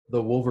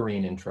the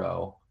Wolverine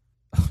intro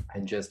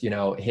and just,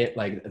 hit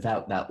like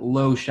that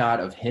low shot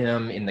of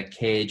him in the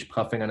cage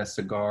puffing on a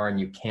cigar and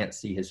you can't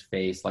see his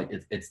face. Like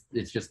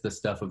it's just the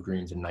stuff of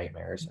dreams and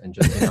nightmares. And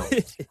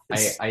just,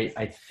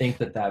 I think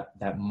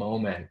that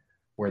moment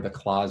where the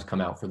claws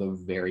come out for the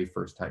very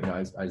first time, I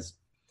was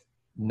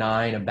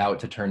 9, about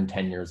to turn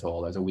 10 years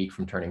old. I was a week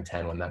from turning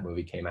 10 when that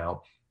movie came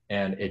out.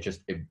 And it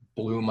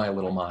blew my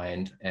little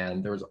mind.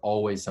 And there was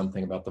always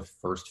something about the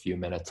first few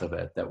minutes of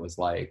it that was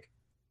like,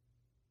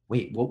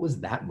 wait, what was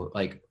that movie?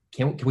 Like,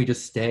 can we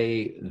just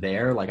stay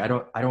there? Like, I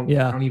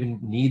don't even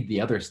need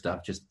the other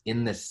stuff. Just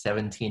in this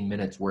 17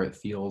 minutes where it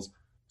feels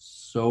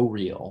so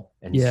real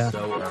and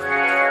so.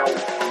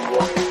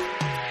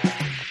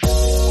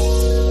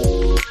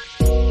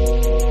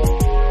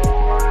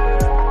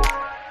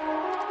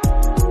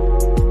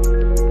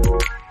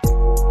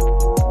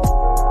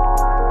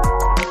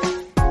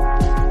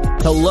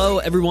 Hello,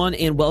 everyone,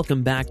 and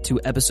welcome back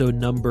to episode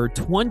number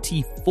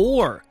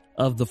 24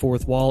 of The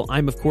Fourth Wall.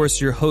 I'm, of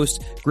course, your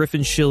host,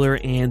 Griffin Schiller,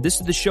 and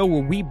this is the show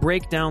where we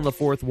break down the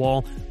fourth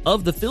wall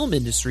of the film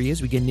industry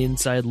as we get an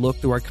inside look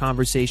through our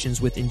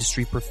conversations with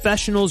industry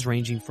professionals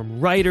ranging from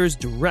writers,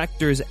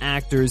 directors,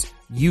 actors,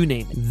 you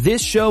name it.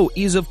 This show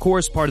is, of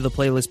course, part of the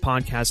Playlist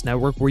Podcast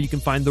Network, where you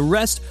can find the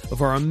rest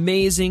of our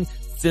amazing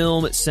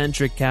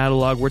film-centric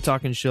catalog. We're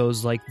talking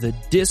shows like The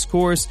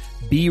Discourse,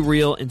 Be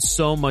Real, and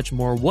so much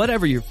more.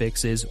 Whatever your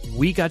fix is,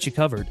 we got you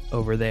covered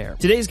over there.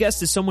 Today's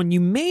guest is someone you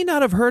may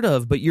not have heard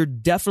of, but you're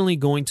definitely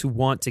going to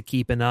want to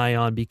keep an eye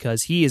on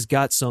because he has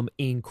got some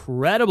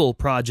incredible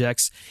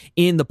projects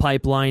in the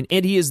pipeline,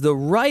 and he is the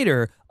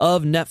writer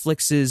of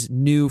Netflix's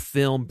new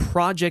film,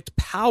 Project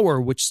Power,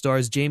 which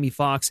stars Jamie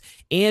Foxx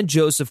and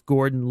Joseph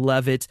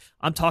Gordon-Levitt.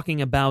 I'm talking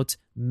about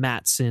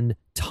Mattson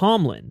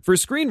Tomlin. For a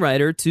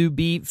screenwriter to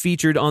be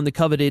featured on the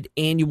coveted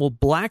annual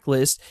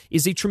Blacklist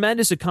is a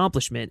tremendous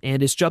accomplishment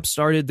and has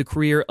jump-started the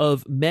career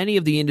of many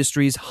of the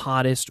industry's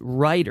hottest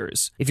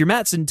writers. If you're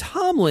Mattson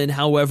Tomlin,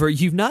 however,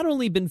 you've not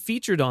only been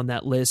featured on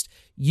that list,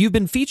 you've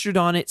been featured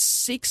on it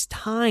 6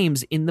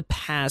 times in the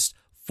past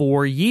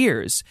 4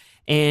 years.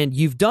 And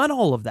you've done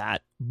all of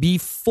that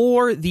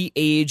before the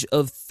age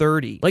of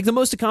 30. Like the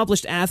most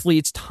accomplished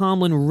athletes,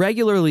 Tomlin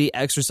regularly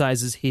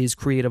exercises his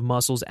creative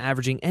muscles,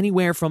 averaging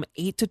anywhere from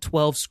 8 to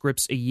 12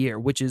 scripts a year,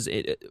 which is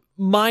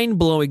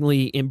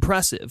mind-blowingly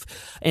impressive.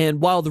 And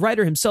while the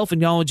writer himself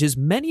acknowledges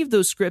many of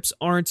those scripts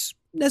aren't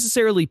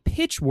necessarily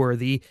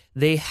pitch-worthy,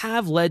 they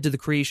have led to the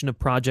creation of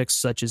projects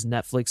such as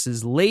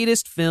Netflix's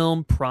latest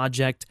film,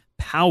 Project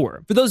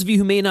Power. For those of you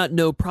who may not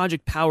know,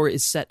 Project Power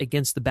is set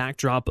against the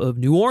backdrop of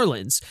New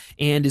Orleans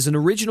and is an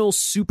original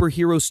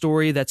superhero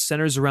story that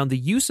centers around the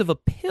use of a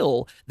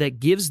pill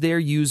that gives their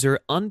user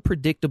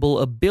unpredictable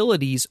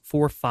abilities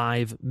for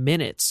 5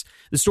 minutes.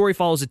 The story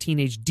follows a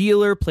teenage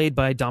dealer played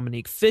by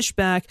Dominique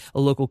Fishback,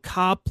 a local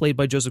cop played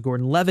by Joseph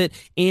Gordon-Levitt,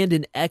 and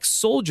an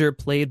ex-soldier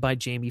played by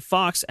Jamie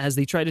Foxx as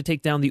they try to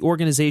take down the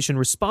organization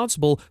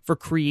responsible for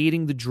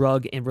creating the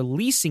drug and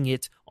releasing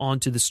it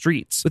onto the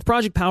streets. With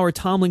Project Power,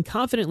 Tomlin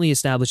confidently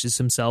establishes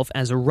himself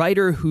as a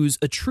writer who's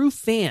a true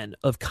fan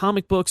of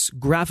comic books,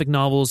 graphic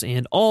novels,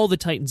 and all the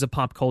titans of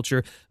pop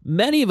culture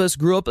many of us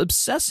grew up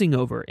obsessing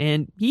over.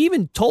 And he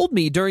even told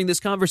me during this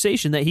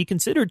conversation that he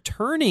considered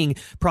turning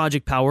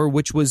Project Power,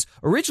 which was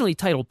originally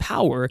titled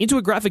Power, into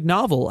a graphic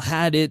novel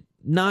had it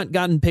not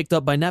gotten picked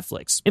up by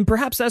Netflix. And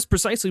perhaps that's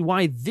precisely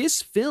why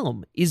this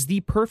film is the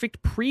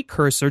perfect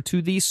precursor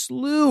to the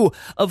slew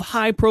of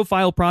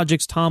high-profile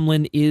projects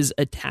Tomlin is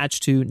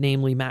attached to,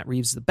 namely Matt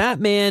Reeves' The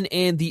Batman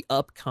and the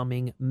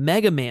upcoming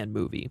Mega Man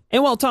movie.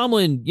 And while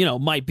Tomlin,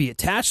 might be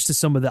attached to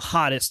some of the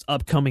hottest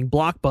upcoming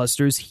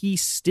blockbusters, he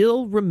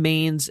still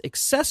remains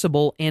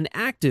accessible and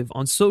active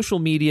on social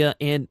media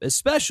and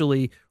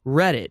especially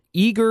Reddit,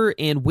 eager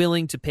and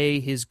willing to pay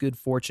his good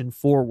fortune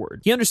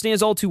forward. He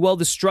understands all too well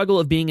the struggle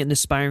of being an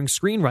aspiring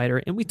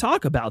screenwriter, and we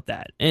talk about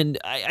that. And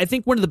I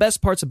think one of the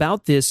best parts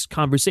about this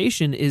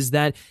conversation is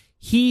that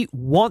he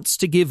wants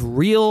to give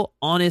real,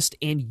 honest,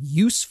 and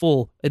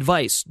useful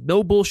advice.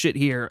 No bullshit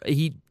here.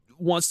 He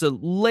wants to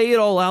lay it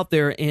all out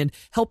there and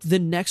help the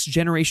next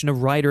generation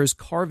of writers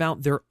carve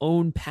out their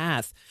own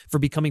path for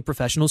becoming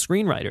professional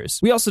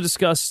screenwriters. We also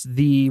discussed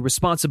the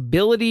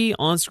responsibility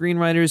on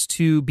screenwriters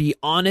to be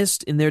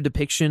honest in their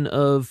depiction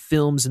of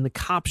films in the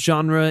cop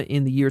genre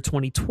in the year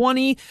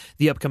 2020,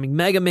 the upcoming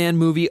Mega Man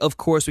movie. Of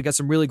course, we got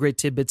some really great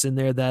tidbits in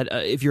there that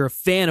if you're a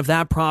fan of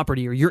that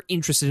property or you're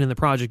interested in the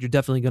project, you're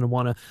definitely going to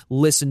want to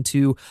listen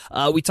to.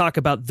 We talk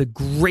about the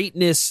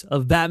greatness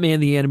of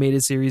Batman the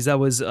Animated Series. That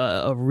was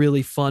a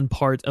really fun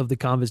part of the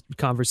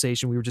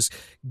conversation. We were just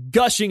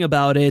gushing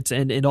about it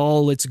and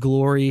all its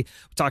glory.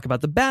 We talk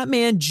about the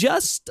Batman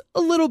just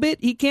a little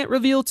bit. He can't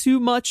reveal too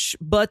much,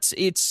 but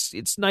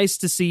it's nice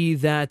to see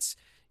that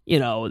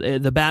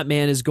the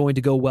Batman is going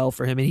to go well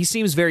for him, and he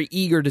seems very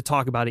eager to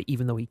talk about it,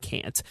 even though he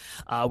can't.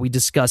 We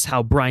discuss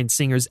how Bryan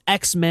Singer's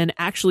X-Men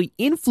actually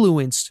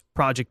influenced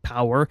Project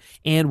Power,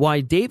 and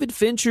why David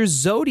Fincher's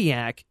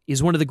Zodiac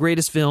is one of the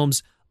greatest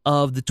films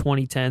of the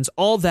 2010s.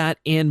 All that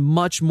and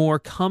much more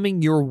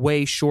coming your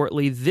way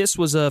shortly. This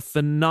was a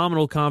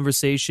phenomenal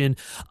conversation.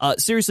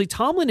 Seriously,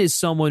 Tomlin is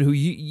someone who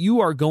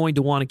you are going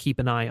to want to keep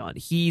an eye on.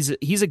 He's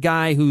a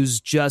guy who's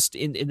just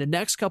in the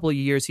next couple of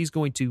years, he's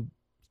going to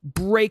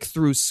break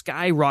through,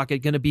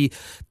 skyrocket, going to be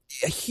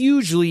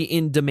hugely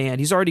in demand.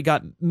 He's already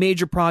got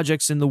major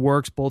projects in the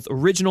works, both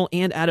original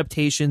and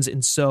adaptations.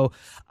 And so,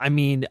 I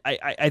mean,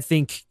 I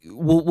think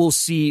we'll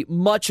see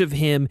much of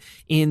him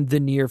in the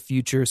near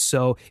future.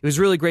 So it was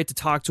really great to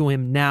talk to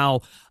him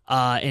now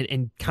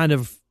and kind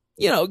of,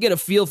 get a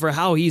feel for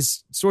how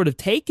he's sort of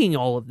taking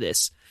all of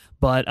this.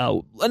 But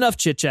enough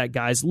chit chat,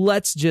 guys.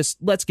 Let's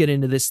get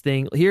into this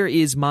thing. Here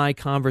is my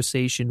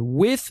conversation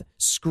with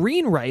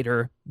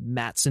screenwriter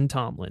Mattson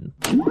Tomlin.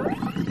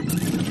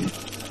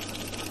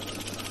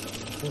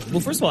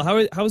 Well, first of all,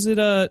 how's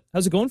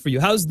it going for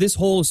you? How's this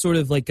whole sort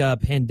of like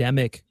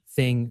pandemic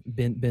thing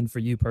been for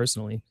you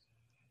personally?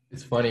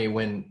 It's funny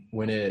when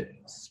it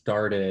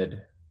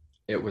started,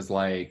 it was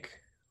like,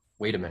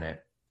 wait a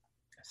minute,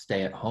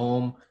 stay at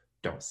home,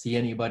 don't see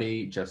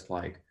anybody, just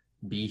like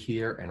be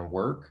here and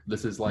work.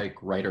 This is like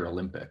Writer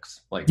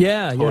Olympics, like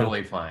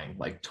totally fine,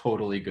 like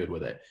totally good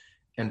with it.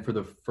 And for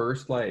the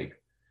first like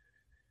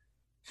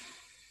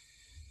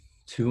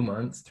 2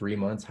 months, 3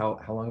 months, how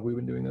long have we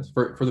been doing this?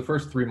 For the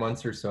first 3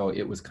 months or so,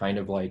 it was kind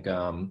of like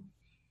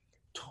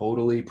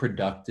totally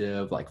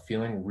productive, like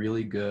feeling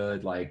really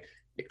good, like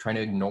trying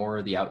to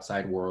ignore the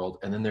outside world.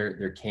 And then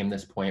there came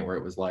this point where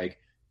it was like,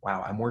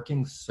 wow, I'm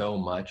working so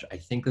much. I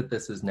think that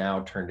this is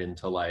now turned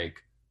into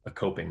like a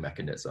coping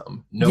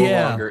mechanism. No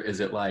longer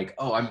is it like,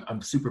 oh,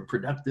 I'm super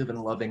productive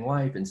and loving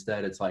life.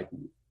 Instead, it's like,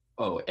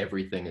 oh,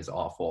 everything is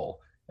awful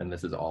and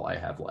this is all I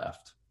have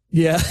left.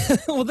 Yeah.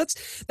 Well, that's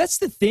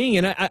the thing.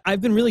 And I've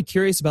been really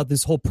curious about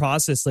this whole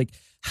process. Like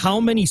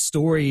how many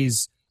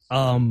stories,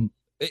 I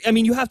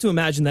mean, you have to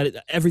imagine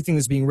that everything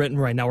that's being written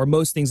right now, or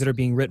most things that are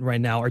being written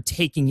right now, are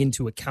taking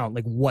into account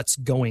like what's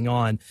going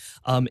on.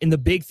 And the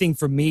big thing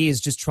for me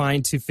is just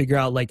trying to figure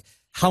out like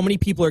how many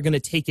people are going to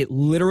take it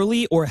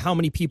literally, or how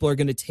many people are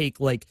going to take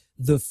like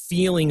the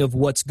feeling of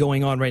what's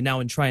going on right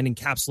now and try and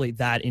encapsulate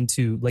that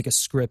into like a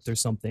script or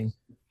something.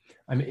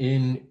 I'm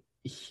in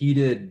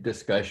heated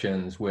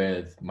discussions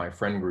with my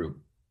friend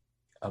group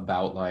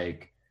about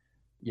like,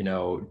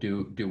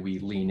 do we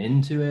lean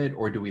into it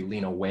or do we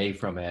lean away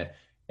from it?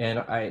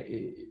 And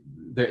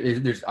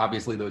there's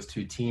obviously those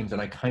two teams,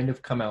 and I kind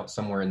of come out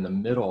somewhere in the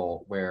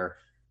middle where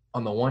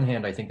on the one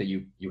hand, I think that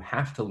you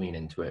have to lean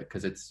into it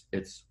because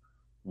it's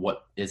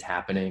what is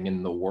happening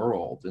in the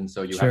world. And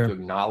so you have to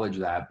acknowledge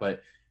that.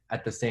 But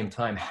at the same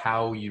time,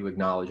 how you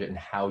acknowledge it and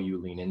how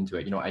you lean into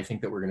it. I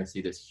think that we're going to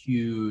see this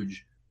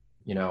huge,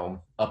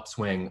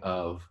 upswing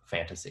of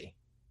fantasy.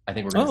 I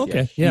think we're going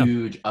to see a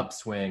huge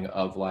upswing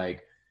of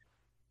like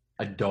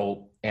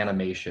adult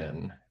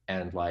animation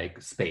and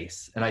like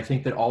space. And I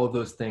think that all of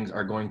those things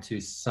are going to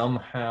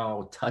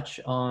somehow touch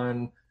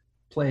on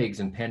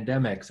plagues and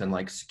pandemics and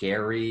like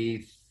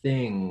scary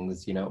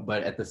things,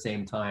 but at the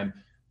same time,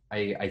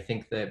 I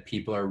think that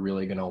people are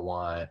really going to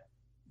want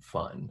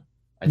fun.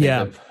 I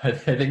think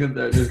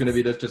that there's going to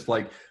be this just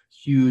like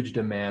huge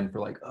demand for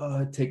like,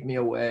 oh, take me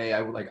away.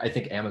 I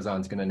think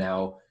Amazon's going to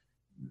now,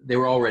 they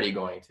were already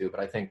going to, but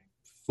I think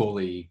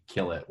fully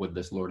kill it with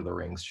this Lord of the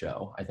Rings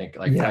show. I think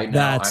like right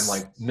now I'm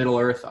like Middle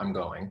Earth, I'm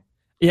going.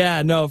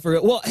 Yeah, no,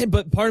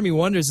 but part of me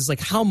wonders is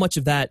like how much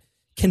of that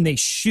can they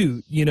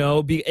shoot,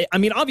 I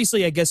mean,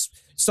 obviously, I guess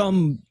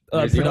some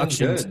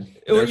productions.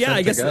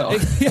 I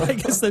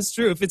guess that's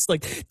true if it's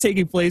like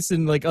taking place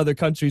in like other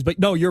countries. But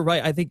no, you're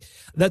right. I think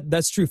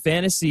that's true.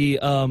 Fantasy,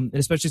 and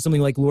especially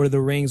something like Lord of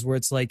the Rings, where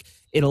it's like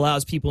it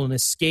allows people an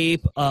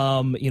escape.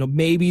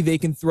 Maybe they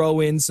can throw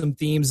in some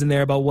themes in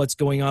there about what's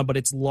going on, but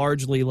it's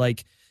largely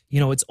like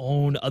its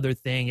own other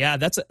thing. Yeah,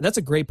 that's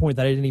a great point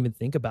that I didn't even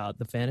think about,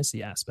 the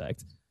fantasy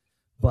aspect.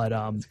 But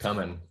it's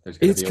coming. There's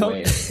going to be a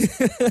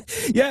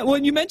wave. Yeah, well,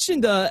 you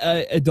mentioned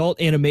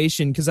adult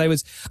animation, because I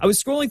was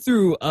scrolling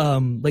through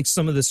like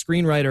some of the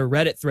screenwriter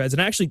Reddit threads,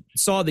 and I actually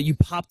saw that you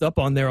popped up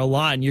on there a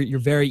lot, and you're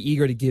very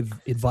eager to give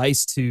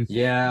advice to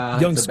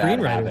young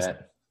screenwriters.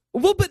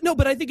 Well,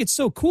 but I think it's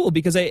so cool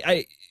because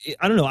I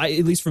don't know.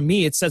 At least for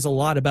me, it says a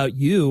lot about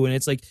you, and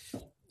it's like,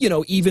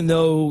 even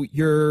though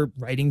you're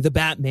writing the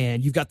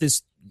Batman, you've got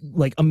this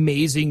like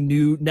amazing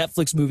new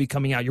Netflix movie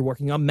coming out, you're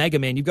working on Mega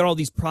Man, you've got all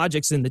these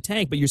projects in the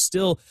tank, but you're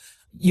still,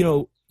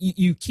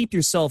 you keep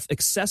yourself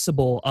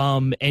accessible,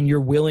 and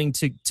you're willing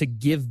to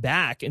give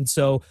back. And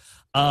so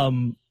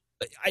that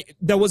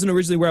wasn't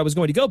originally where I was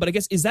going to go, but I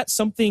guess, is that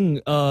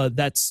something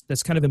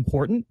that's kind of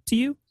important to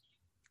you?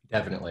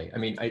 Definitely. I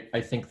mean,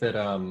 I think that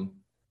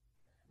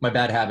my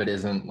bad habit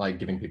isn't like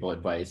giving people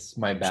advice.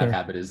 My bad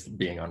habit is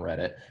being on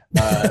Reddit.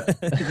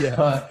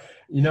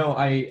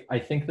 I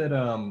think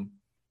that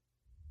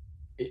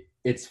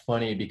it's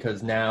funny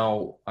because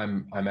now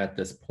I'm at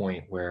this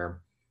point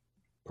where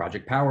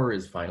Project Power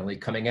is finally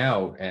coming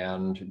out,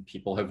 and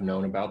people have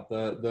known about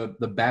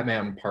the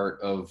Batman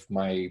part of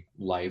my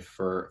life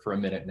for a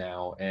minute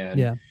now,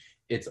 and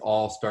it's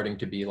all starting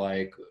to be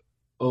like,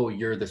 oh,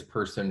 you're this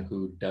person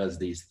who does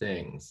these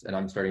things. And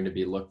I'm starting to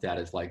be looked at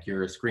as like,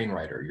 you're a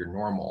screenwriter, you're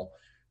normal.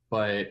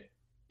 But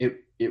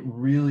it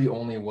really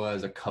only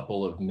was a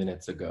couple of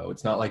minutes ago.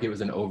 It's not like it was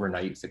an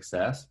overnight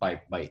success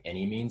by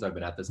any means. I've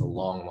been at this a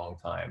long, long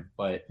time.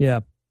 But Yeah.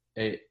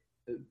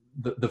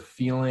 The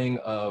feeling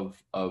of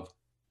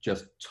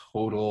just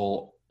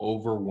total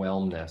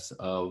overwhelmness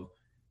of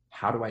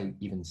how do I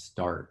even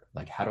start?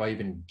 Like, how do I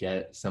even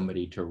get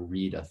somebody to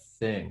read a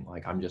thing?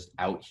 Like, I'm just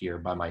out here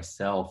by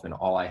myself and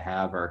all I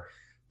have are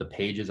the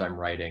pages I'm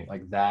writing.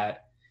 Like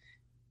that,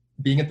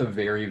 being at the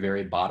very,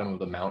 very bottom of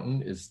the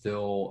mountain is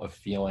still a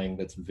feeling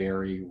that's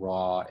very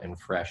raw and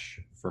fresh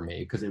for me,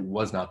 because it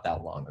was not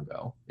that long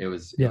ago. It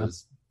was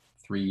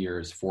 3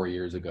 years, 4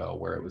 years ago,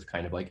 where it was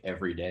kind of like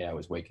every day I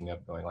was waking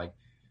up going like,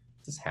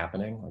 is this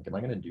happening? Like, am I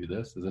going to do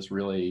this? Is this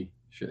really,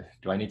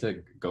 do I need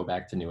to go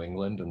back to New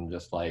England and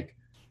just like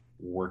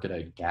work at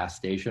a gas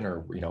station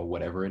or, you know,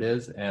 whatever it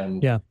is?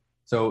 And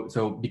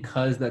so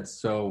because that's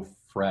so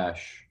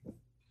fresh,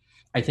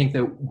 I think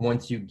that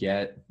once you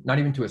get, not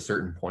even to a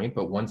certain point,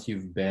 but once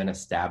you've been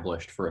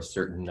established for a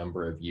certain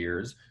number of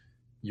years,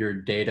 your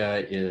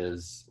data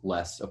is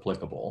less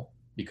applicable,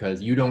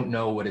 because you don't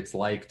know what it's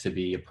like to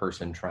be a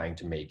person trying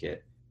to make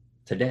it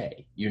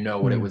today. You know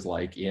what it was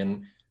like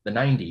in the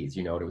 90s,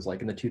 you know what it was like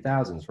in the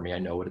 2000s. For me, I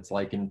know what it's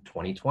like in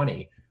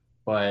 2020,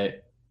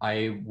 but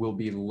I will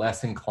be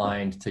less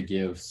inclined to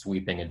give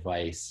sweeping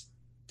advice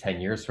 10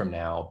 years from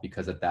now,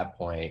 because at that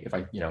point, if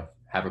I, you know,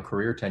 have a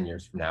career 10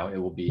 years from now, it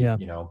will be,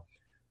 you know,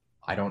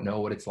 I don't know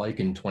what it's like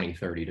in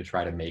 2030 to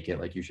try to make it.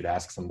 Like, you should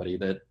ask somebody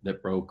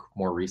that broke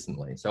more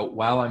recently. So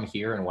while I'm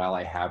here and while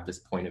I have this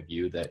point of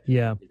view that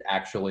is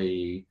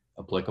actually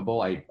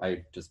applicable,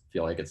 I just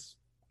feel like it's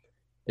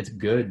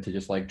good to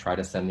just like try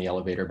to send the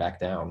elevator back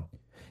down.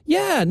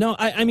 Yeah, no,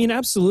 I mean,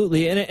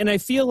 absolutely. And I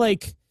feel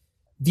like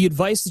the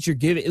advice that you're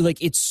giving,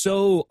 like, it's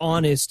so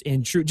honest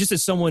and true. Just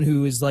as someone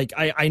who is like,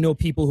 I know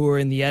people who are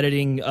in the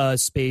editing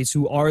space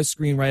who are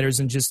screenwriters,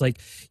 and just like,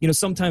 you know,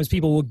 sometimes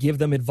people will give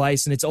them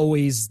advice and it's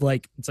always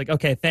like, it's like,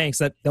 okay, thanks,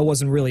 that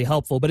wasn't really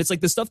helpful. But it's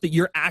like the stuff that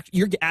you're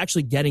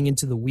actually getting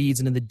into the weeds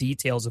and in the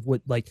details of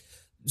what, like,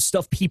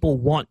 stuff people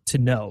want to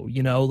know,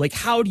 you know, like,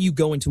 how do you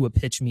go into a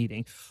pitch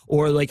meeting,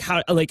 or like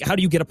how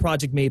do you get a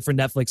project made for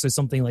Netflix or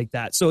something like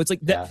that? So it's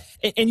like that,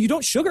 and you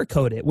don't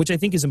sugarcoat it, which I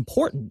think is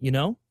important, you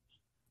know?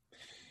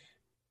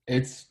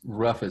 It's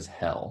rough as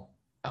hell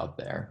out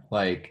there.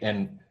 Like,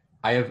 and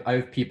I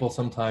have people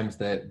sometimes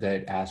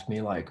that ask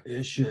me like,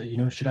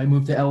 should I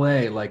move to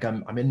LA? Like,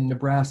 I'm in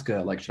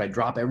Nebraska. Like, should I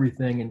drop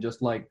everything and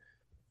just like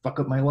fuck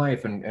up my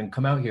life and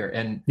come out here?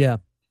 And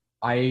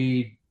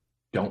I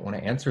don't want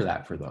to answer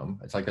that for them.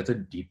 It's like, that's a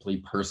deeply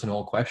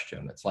personal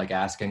question. It's like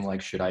asking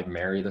like, should I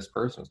marry this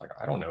person? It's like,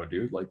 I don't know,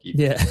 dude. Like, you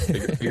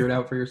figure it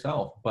out for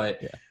yourself.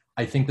 But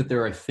I think that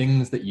there are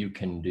things that you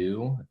can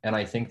do. And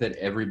I think that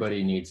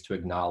everybody needs to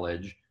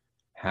acknowledge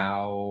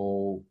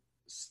how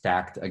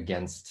stacked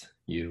against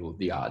you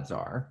the odds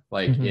are.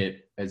 Like,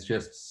 it is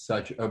just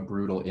such a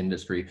brutal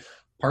industry,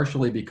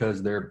 partially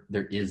because there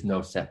is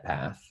no set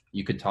path.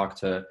 You could talk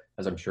to,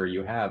 as I'm sure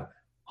you have,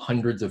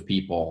 hundreds of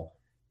people,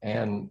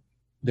 and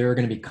there are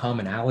going to be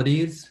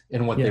commonalities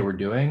in what they were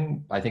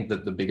doing. I think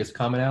that the biggest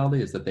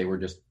commonality is that they were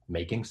just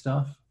making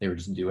stuff. They were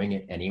just doing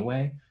it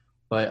anyway.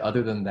 But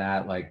other than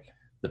that, like,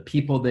 the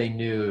people they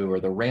knew or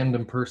the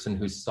random person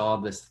who saw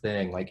this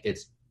thing, like,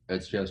 it's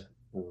just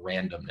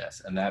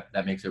randomness, and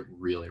that makes it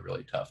really,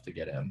 really tough to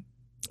get in.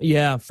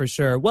 Yeah, for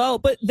sure. Well,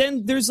 but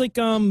then there's like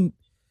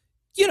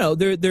you know,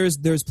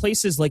 there's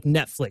places like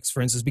Netflix,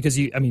 for instance, because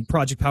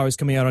Project Power is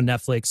coming out on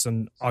Netflix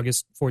on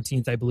August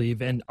 14th, I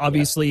believe. And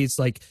obviously it's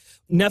like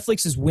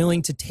Netflix is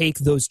willing to take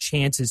those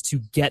chances to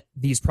get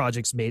these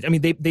projects made. I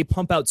mean, they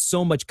pump out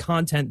so much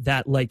content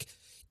that, like,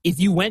 if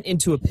you went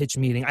into a pitch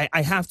meeting,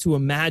 I have to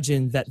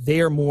imagine that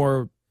they're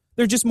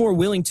just more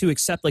willing to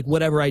accept like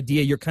whatever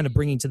idea you're kind of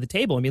bringing to the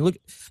table.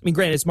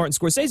 Granted, it's Martin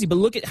Scorsese, but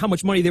look at how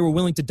much money they were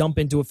willing to dump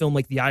into a film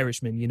like The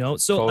Irishman, you know?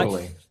 So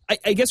totally.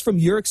 I guess from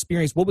your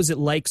experience, what was it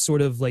like,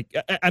 sort of like,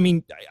 I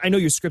know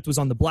your script was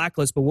on the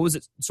blacklist, but what was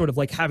it sort of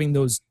like having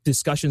those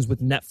discussions with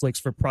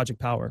Netflix for Project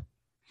Power?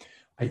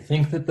 I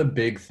think that the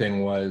big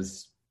thing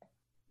was,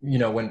 you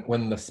know,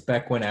 when the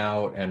spec went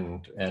out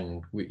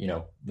and we, you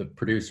know, the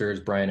producers,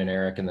 Brian and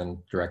Eric, and then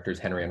directors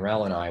Henry and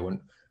Rel and I,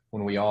 when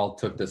we all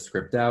took the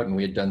script out and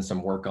we had done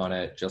some work on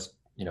it just,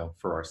 you know,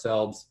 for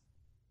ourselves.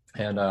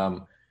 And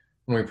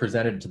when we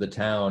presented it to the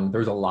town, there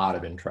was a lot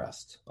of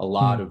interest. A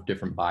lot of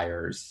different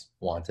buyers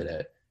wanted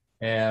it.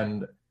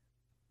 And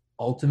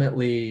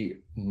ultimately,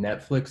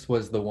 Netflix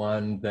was the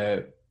one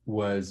that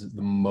was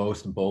the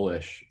most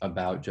bullish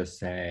about just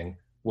saying,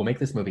 we'll make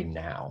this movie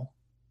now.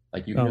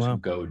 Like, you can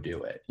go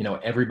do it. You know,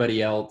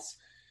 everybody else,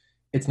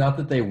 it's not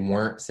that they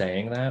weren't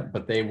saying that,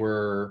 but they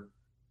were,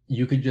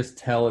 you could just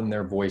tell in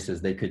their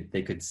voices, they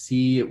could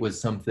see it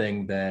was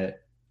something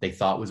that they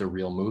thought was a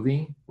real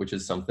movie, which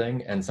is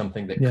something, and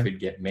something that could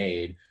get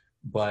made.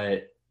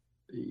 But,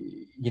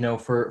 you know,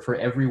 for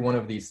every one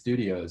of these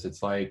studios,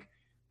 it's like,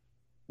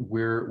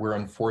 we're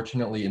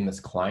unfortunately in this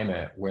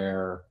climate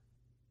where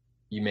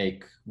you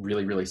make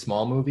really, really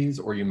small movies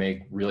or you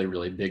make really,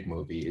 really big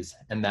movies.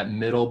 And that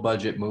middle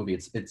budget movie,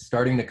 it's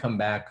starting to come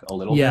back a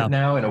little bit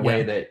now in a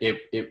way that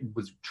it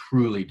was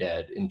truly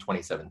dead in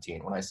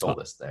 2017 when I sold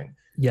this thing.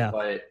 Yeah.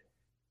 But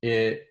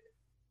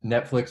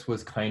Netflix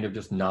was kind of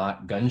just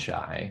not gun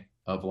shy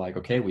of like,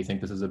 okay, we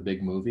think this is a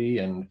big movie,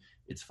 and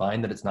it's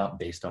fine that it's not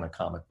based on a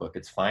comic book.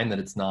 It's fine that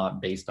it's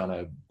not based on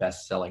a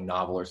best-selling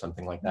novel or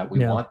something like that.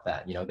 We want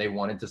that. You know, they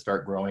wanted to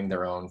start growing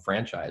their own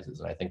franchises,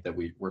 and I think that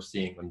we're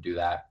seeing them do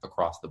that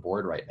across the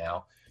board right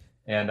now.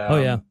 And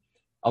a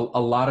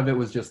lot of it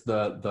was just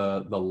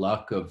the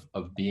luck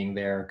of being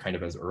there kind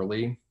of as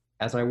early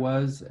as I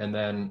was, and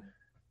then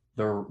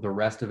the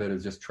rest of it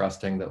is just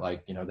trusting that,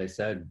 like, you know, they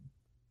said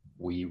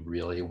we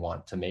really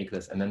want to make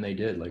this, and then they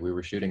did. Like, we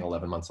were shooting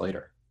 11 months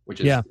later, which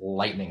is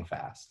lightning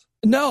fast.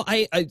 No,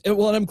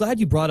 well, and I'm glad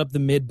you brought up the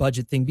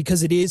mid-budget thing,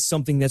 because it is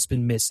something that's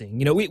been missing.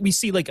 You know, we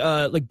see like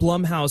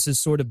Blumhouse is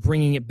sort of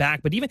bringing it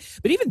back, but even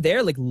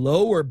they're like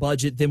lower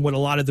budget than what a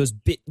lot of those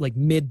like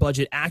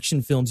mid-budget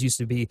action films used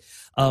to be.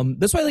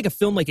 That's why like a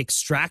film like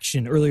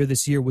Extraction earlier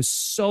this year was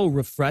so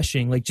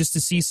refreshing, like just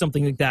to see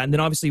something like that. And then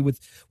obviously with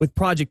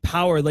Project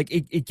Power, like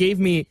it gave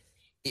me.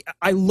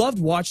 I loved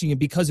watching it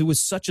because it was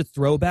such a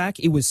throwback.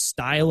 It was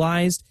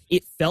stylized.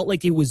 It felt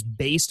like it was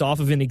based off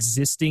of an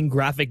existing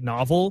graphic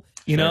novel,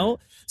 you know?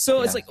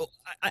 So it's like,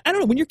 I don't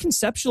know, when you're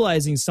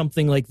conceptualizing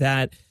something like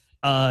that,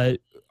 are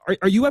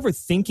you ever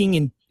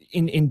thinking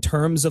in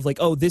terms of like,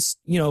 oh, this,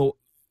 you know,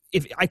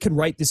 if I could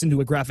write this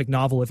into a graphic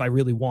novel if I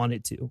really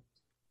wanted to?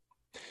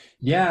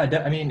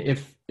 Yeah, I mean,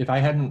 if I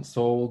hadn't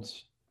sold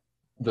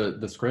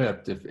the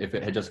script, if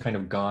it had just kind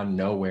of gone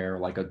nowhere,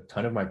 like a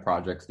ton of my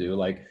projects do,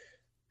 like,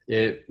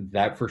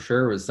 that for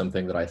sure was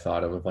something that I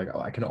thought of like, oh,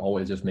 I can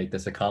always just make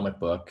this a comic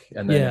book,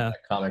 and then if that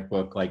comic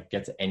book like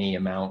gets any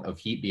amount of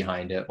heat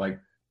behind it, like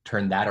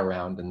turn that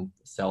around and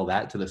sell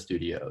that to the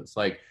studios.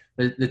 Like,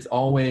 it's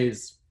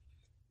always,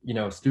 you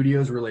know,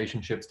 studios'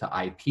 relationships to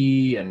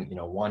IP and, you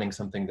know, wanting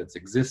something that's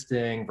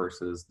existing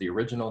versus the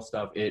original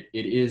stuff. It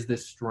is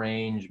this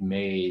strange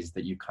maze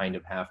that you kind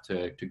of have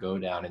to go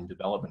down in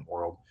development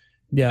world.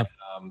 Yeah.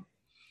 And,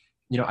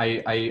 you know,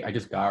 I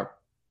just got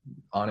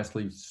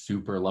honestly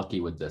super lucky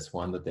with this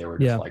one, that they were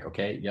just like,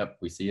 okay, yep,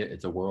 we see it,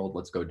 it's a world,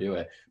 let's go do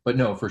it. But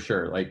no, for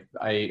sure, like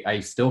I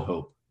still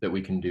hope that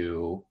we can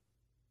do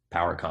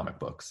Power comic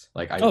books.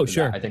 Like, I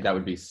think that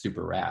would be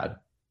super rad.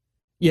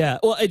 Yeah,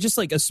 well, just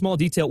like a small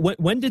detail,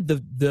 when did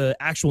the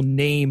actual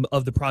name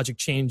of the project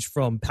change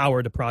from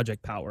Power to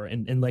Project Power,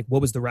 and like what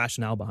was the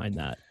rationale behind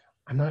that?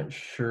 I'm not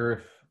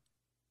sure.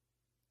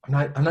 You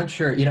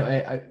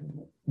know,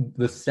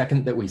 the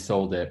second that we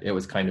sold it, it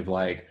was kind of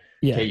like,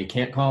 okay, you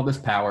can't call this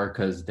Power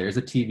because there's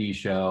a TV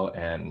show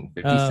and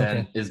 50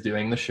 Cent is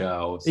doing the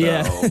show.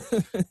 So,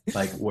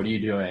 like, what are you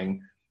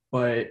doing?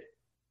 But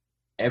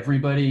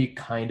everybody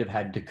kind of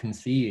had to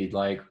concede,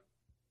 like,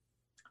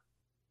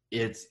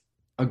 it's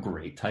a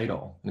great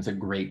title. It's a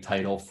great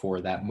title for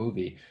that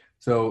movie.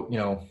 So, you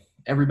know,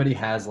 everybody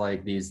has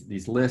like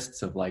these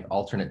lists of like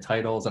alternate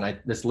titles. And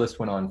this list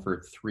went on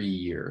for 3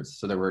 years.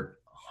 So there were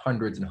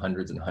hundreds and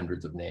hundreds and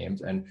hundreds of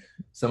names. And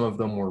some of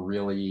them were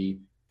really,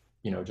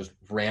 you know, just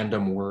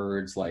random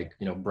words, like,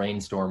 you know,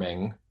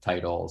 brainstorming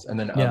titles. And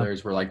then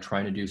others were like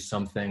trying to do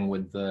something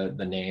with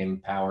the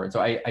name Power. And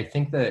so I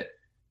think that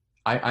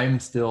I'm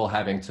still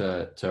having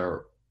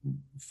to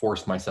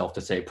force myself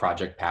to say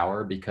Project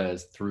Power,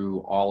 because through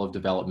all of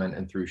development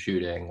and through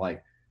shooting,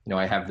 like, you know,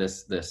 I have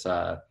this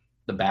the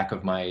back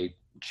of my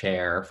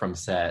chair from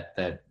set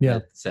that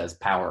says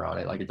Power on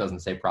it. Like, it doesn't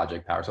say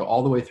Project Power. So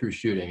all the way through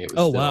shooting, it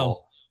was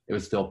it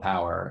was still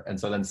Power. And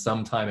so then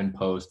sometime in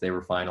post, they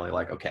were finally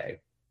like, okay,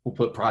 we'll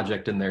put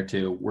Project in there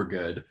too. We're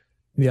good.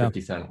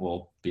 50 Cent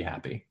will be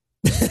happy.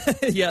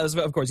 Yeah,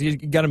 of course. You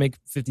got to make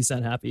 50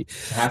 Cent happy.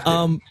 Have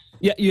to.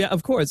 Yeah,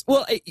 of course.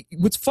 Well,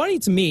 what's funny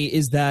to me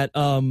is that,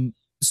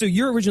 so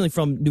you're originally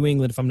from New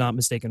England, if I'm not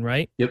mistaken,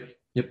 right? Yep.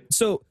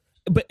 So,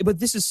 but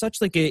this is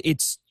such like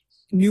it's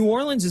New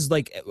Orleans is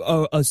like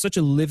such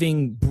a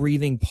living,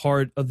 breathing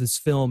part of this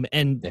film,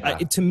 and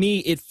to me,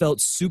 it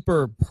felt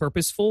super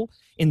purposeful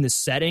in the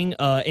setting,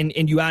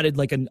 and you added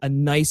like a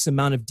nice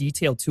amount of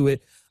detail to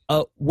it.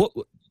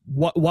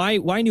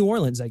 Why New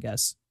Orleans, I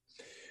guess?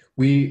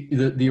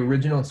 The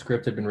original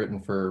script had been written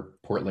for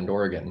Portland,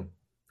 Oregon.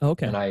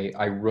 Okay. And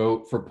I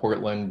wrote for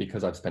Portland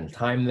because I've spent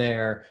time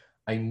there.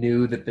 I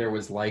knew that there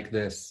was like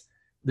this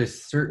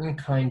certain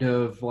kind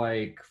of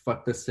like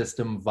fuck the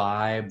system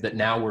vibe that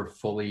now we're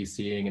fully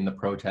seeing in the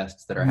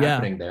protests that are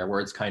happening there, where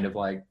it's kind of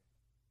like,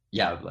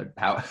 like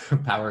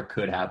power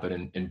could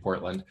happen in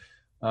Portland.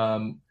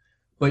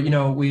 But, you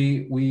know,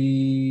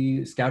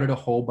 we scouted a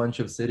whole bunch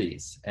of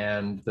cities,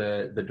 and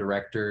the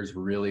directors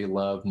really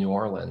love New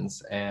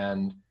Orleans.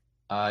 And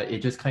it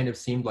just kind of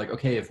seemed like,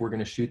 okay, if we're going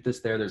to shoot this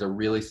there's a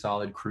really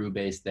solid crew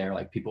base there.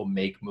 Like, people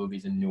make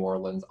movies in New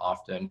Orleans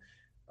often.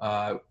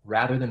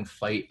 Rather than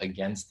fight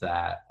against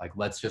that, like,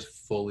 let's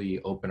just fully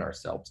open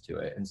ourselves to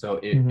it. And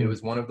so it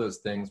was one of those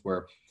things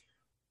where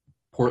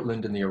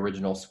Portland in the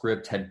original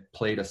script had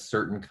played a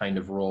certain kind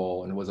of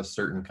role and was a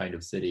certain kind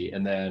of city.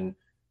 And then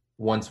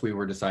once we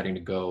were deciding to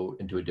go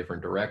into a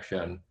different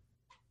direction,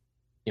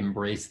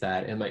 embrace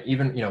that. And like,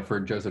 even, you know,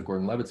 for Joseph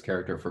Gordon-Levitt's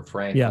character, for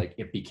Frank, like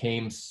it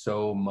became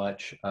so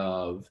much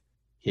of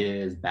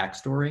his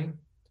backstory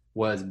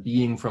was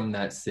being from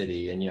that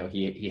city. And, you know,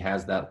 he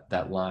has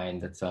that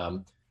line that's,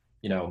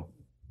 you know,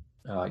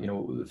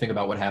 think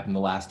about what happened the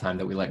last time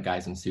that we let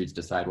guys in suits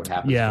decide what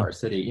happens to our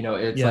city. You know,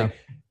 it's like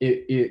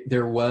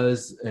there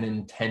was an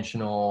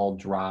intentional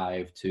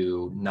drive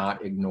to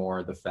not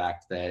ignore the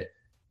fact that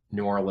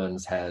New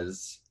Orleans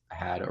has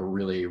had a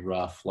really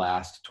rough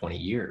last 20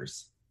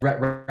 years.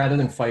 Rather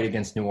than fight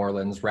against New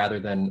Orleans, rather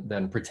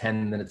than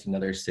pretend that it's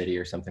another city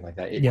or something like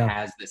that, it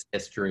has this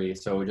history.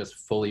 So just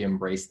fully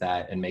embrace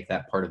that and make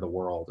that part of the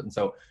world. And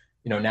so,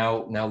 you know,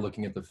 now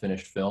looking at the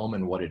finished film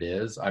and what it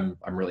is, I'm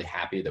really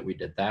happy that we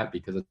did that,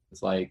 because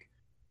it's like,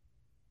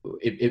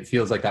 it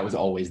feels like that was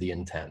always the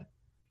intent.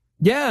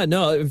 Yeah,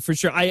 no, for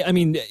sure. I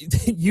mean,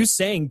 you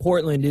saying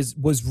Portland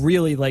was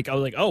really like, I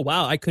was like, oh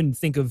wow, I couldn't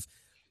think of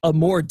a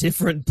more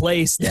different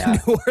place than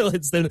New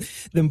Orleans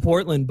than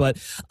Portland. But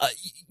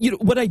you know,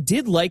 what I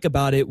did like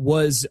about it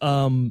was,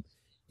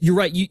 you're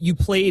right. You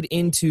played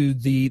into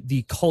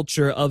the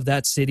culture of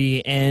that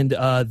city and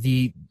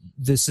the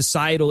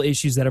societal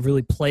issues that have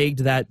really plagued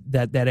that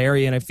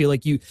area. And I feel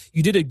like you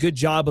did a good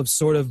job of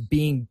sort of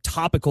being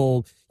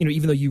topical, you know,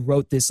 even though you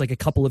wrote this like a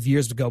couple of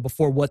years ago,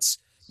 before what's,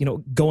 you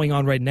know, going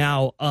on right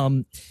now.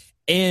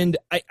 And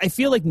I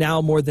feel like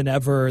now more than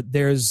ever,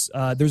 there's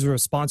a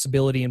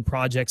responsibility in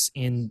projects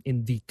in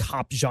the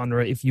cop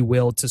genre, if you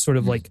will, to sort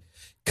of like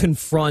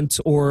confront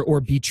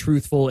or be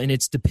truthful in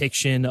its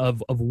depiction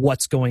of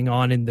what's going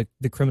on in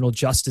the criminal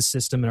justice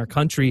system in our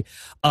country.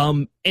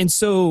 And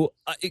so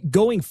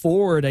going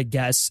forward, I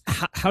guess,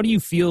 how do you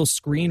feel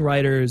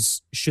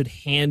screenwriters should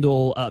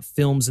handle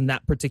films in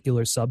that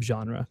particular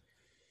subgenre?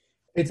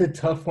 It's a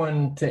tough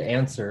one to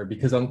answer,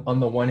 because on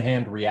the one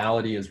hand,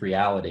 reality is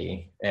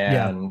reality.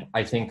 And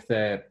I think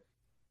that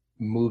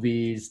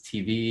movies,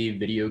 TV,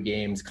 video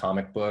games,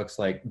 comic books,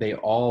 like they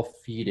all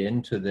feed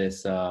into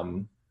this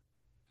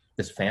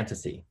this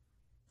fantasy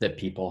that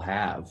people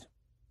have.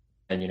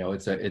 And, you know,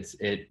 it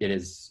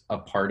is a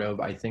part of,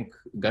 I think,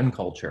 gun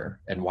culture,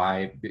 and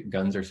why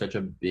guns are such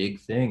a big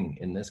thing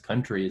in this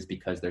country is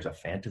because there's a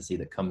fantasy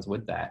that comes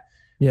with that.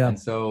 Yeah. And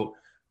so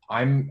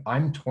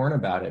I'm torn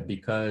about it,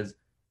 because,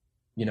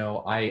 you know,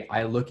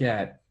 I look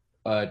at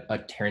a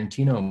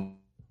Tarantino,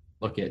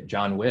 look at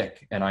John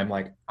Wick, and I'm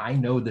like, I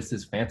know this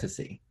is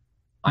fantasy.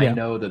 I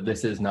know that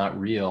this is not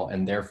real,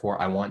 and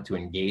therefore I want to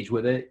engage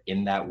with it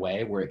in that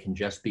way where it can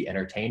just be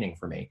entertaining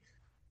for me.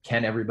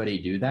 Can everybody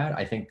do that?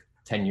 I think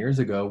 10 years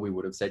ago we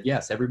would have said,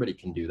 yes, everybody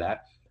can do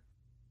that.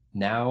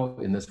 Now,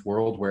 in this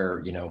world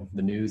where, you know,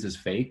 the news is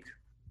fake,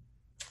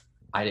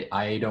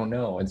 I don't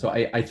know. And so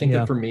I think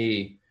that for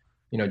me,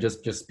 you know,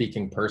 just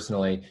speaking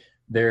personally,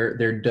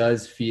 there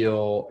does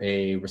feel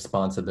a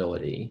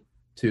responsibility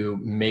to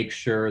make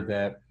sure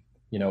that,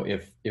 you know,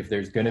 if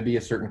there's going to be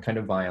a certain kind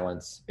of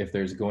violence, if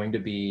there's going to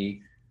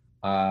be,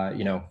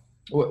 you know,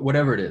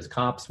 whatever it is,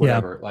 cops,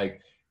 whatever,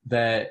 like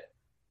that,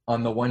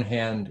 on the one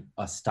hand,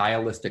 a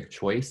stylistic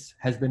choice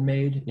has been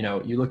made. You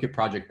know, you look at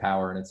Project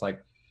Power and it's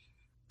like,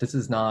 this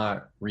is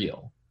not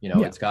real. You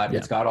know, it's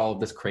got all of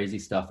this crazy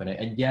stuff in it.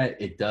 And yet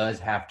it does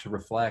have to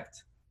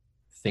reflect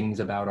things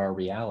about our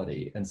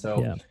reality. And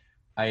so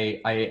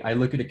I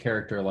look at a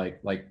character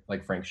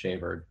like Frank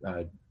Shaver,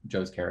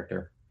 Joe's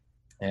character,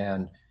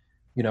 and,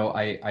 you know,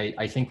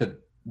 I think that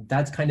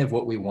that's kind of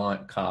what we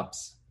want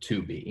cops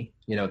to be.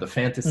 You know, the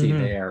fantasy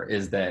there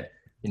is that,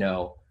 you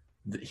know,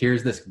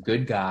 here's this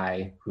good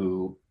guy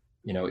who,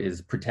 you know,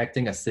 is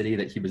protecting a city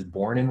that he was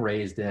born and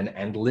raised in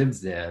and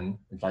lives in.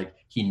 It's like,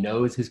 he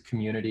knows his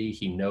community,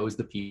 he knows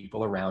the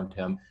people around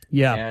him,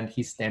 and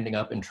he's standing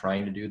up and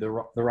trying to do the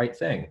right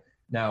thing.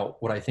 Now,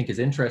 what I think is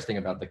interesting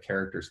about the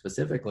character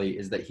specifically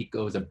is that he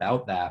goes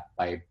about that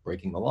by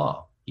breaking the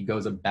law. He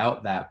goes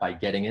about that by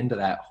getting into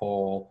that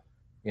whole,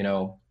 you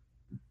know,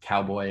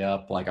 cowboy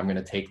up, like, I'm going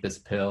to take this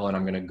pill and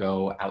I'm going to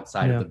go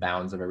outside of the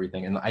bounds of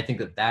everything. And I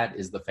think that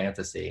is the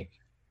fantasy.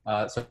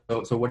 So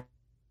what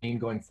I mean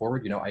going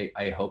forward, you know,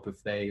 I hope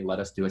if they let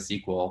us do a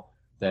sequel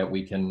that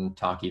we can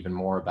talk even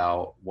more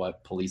about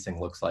what policing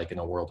looks like in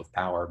a world of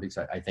power, because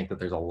I think that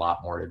there's a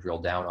lot more to drill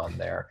down on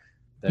there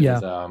that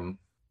is,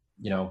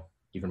 you know,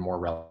 even more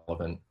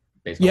relevant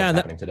based on what's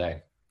happening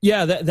today.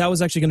 Yeah, that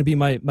was actually going to be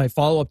my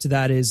follow-up to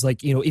that, is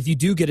like, you know, if you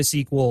do get a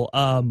sequel,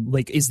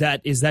 like, is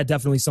that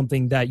definitely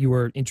something that you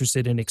were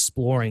interested in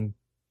exploring?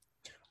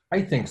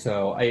 I think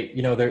so.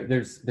 You know,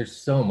 there's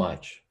so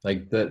much.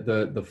 Like,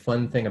 the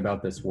fun thing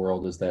about this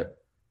world is that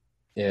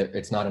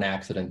it's not an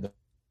accident that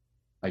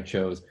I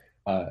chose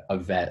a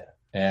vet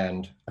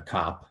and a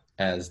cop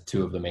as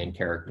two of the main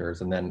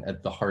characters. And then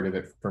at the heart of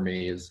it for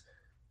me is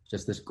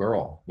just this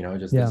girl, you know,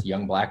 just this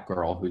young Black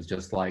girl who's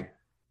just like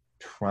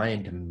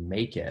trying to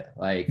make it.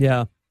 Like,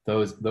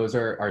 those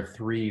are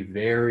three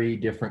very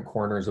different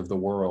corners of the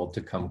world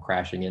to come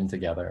crashing in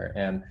together.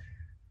 And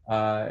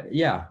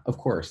of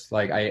course,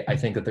 like, I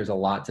think that there's a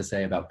lot to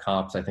say about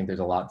cops. I think there's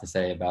a lot to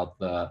say about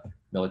the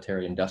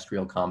military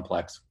industrial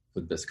complex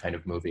with this kind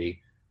of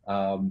movie.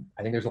 I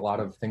think there's a lot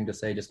of thing to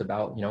say just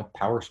about,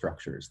 power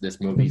structures.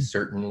 This movie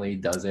certainly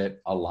does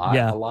it a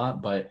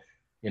lot, but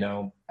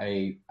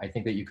I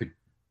think that you could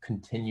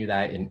continue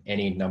that in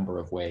any number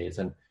of ways.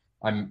 And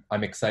I'm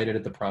excited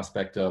at the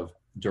prospect of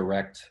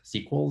direct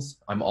sequels.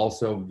 I'm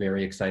also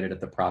very excited at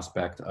the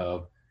prospect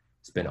of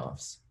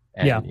spin-offs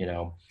and,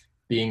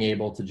 being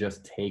able to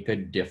just take a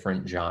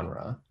different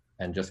genre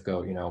and just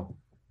go,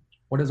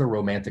 what does a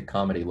romantic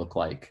comedy look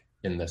like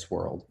in this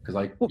world?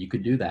 Because you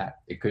could do that.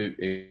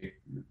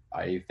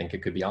 I think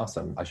it could be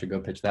awesome. I should go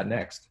pitch that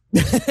next.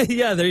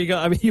 Yeah, there you go.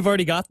 I mean, you've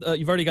already got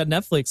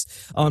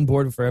Netflix on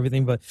board for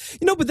everything, but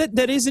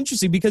that is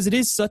interesting because it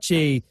is such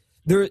a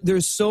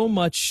there's so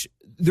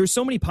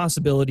many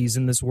possibilities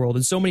in this world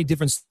and so many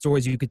different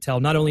stories you could tell.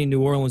 Not only in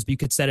New Orleans, but you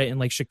could set it in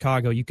like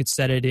Chicago. You could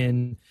set it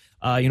in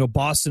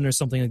Boston or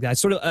something like that.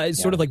 Sort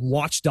of like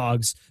Watch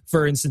Dogs,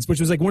 for instance, which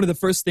was like one of the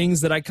first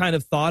things that I kind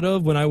of thought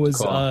of when I was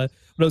when I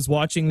was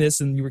watching this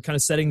and you were kind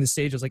of setting the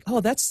stage. I was like,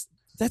 oh, that's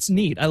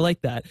neat. I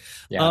like that.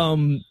 Yeah.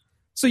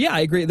 So yeah,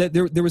 I agree that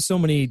there were so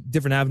many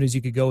different avenues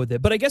you could go with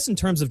it. But I guess in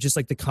terms of just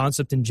like the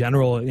concept in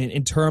general,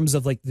 in terms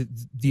of like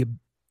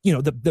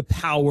the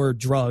power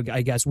drug,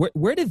 I guess,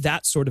 where did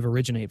that sort of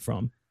originate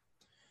from?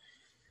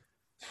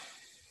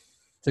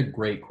 It's a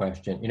great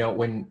question.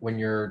 When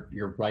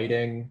you're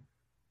writing,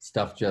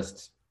 stuff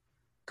just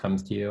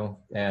comes to you,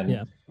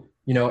 and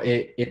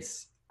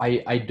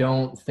I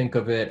don't think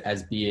of it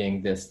as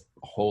being this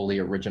wholly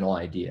original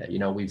idea.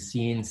 We've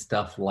seen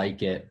stuff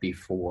like it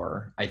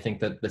before. I think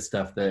that the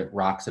stuff that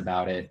rocks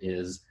about it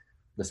is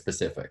the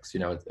specifics.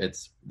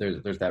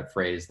 There's that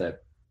phrase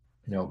that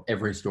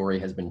every story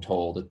has been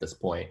told at this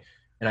point,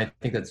 and I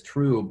think that's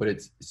true, but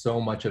it's so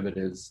much of it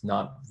is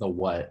not the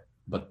what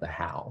but the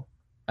how.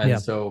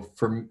 And so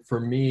for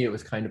me, it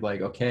was kind of like,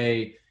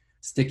 okay,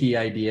 sticky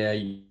idea,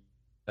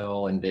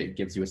 and it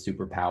gives you a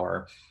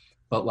superpower,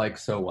 but like,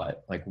 so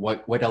what? Like,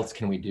 what else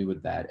can we do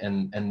with that?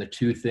 And the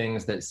two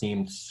things that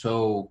seemed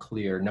so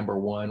clear, number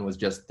one was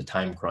just the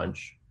time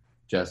crunch.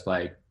 Just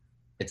like,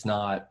 it's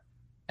not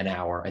an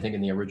hour. I think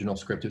in the original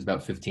script it was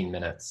about 15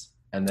 minutes.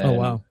 And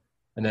then,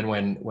 And then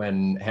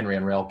when Henry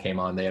and Rail came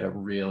on, they had a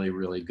really,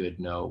 really good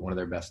note, one of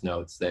their best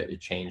notes, that it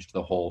changed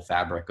the whole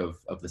fabric of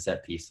the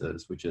set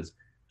pieces, which is, it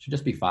should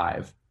just be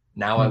 5.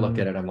 Now I look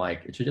at it, I'm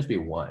like, it should just be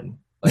 1.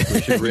 Like,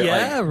 we should really,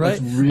 right.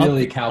 Let's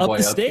really cowboy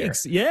up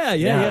stakes. Here.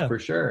 Yeah, for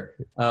sure.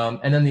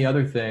 And then the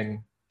other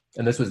thing,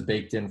 and this was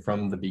baked in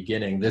from the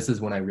beginning, this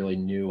is when I really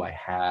knew I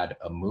had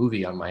a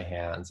movie on my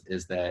hands,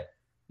 is that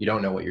you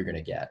don't know what you're going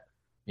to get.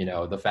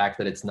 The fact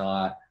that it's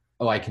not,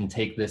 oh, I can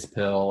take this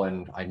pill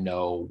and I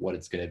know what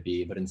it's going to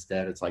be, but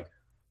instead it's like,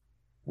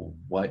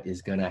 what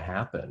is going to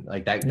happen?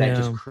 Like that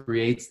just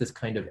creates this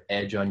kind of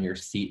edge on your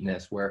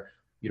seatness where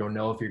you don't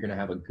know if you're going to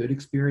have a good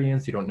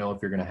experience. You don't know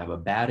if you're going to have a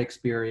bad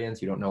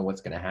experience. You don't know what's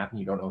going to happen.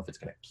 You don't know if it's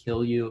going to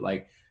kill you.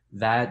 Like,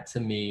 that to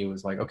me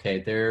was like, okay,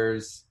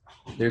 there's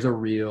a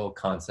real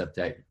concept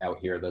out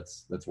here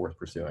that's worth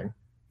pursuing.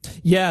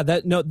 Yeah,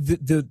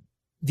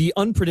 the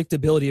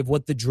unpredictability of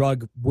what the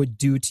drug would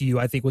do to you,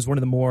 I think, was one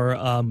of the more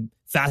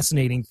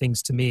fascinating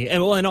things to me.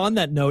 And on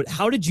that note,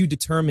 how did you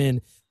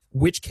determine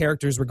which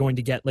characters were going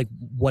to get like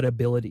what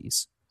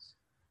abilities?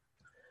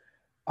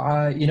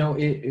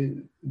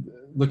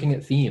 Looking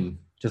at theme,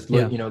 just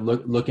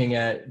looking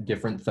at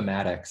different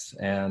thematics,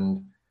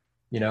 and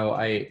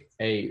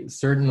I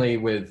certainly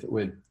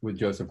with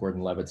Joseph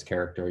Gordon-Levitt's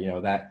character,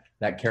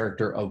 that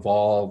character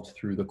evolved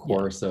through the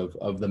course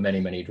of the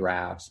many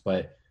drafts,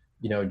 but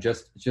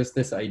just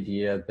this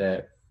idea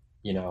that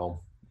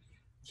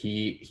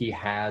he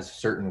has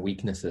certain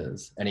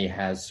weaknesses and he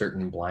has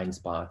certain blind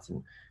spots,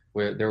 and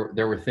where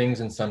there were things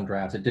in some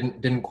drafts that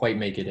didn't quite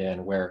make it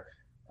in, where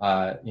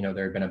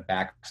there had been a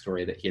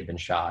backstory that he had been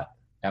shot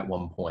at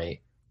one point.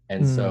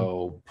 And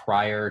so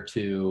prior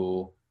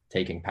to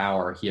taking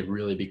power, he had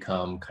really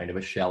become kind of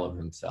a shell of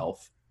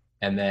himself.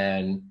 And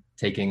then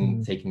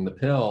taking the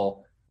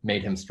pill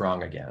made him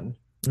strong again.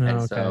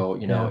 So,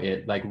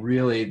 it like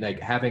really like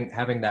having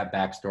that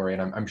backstory,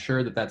 and I'm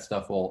sure that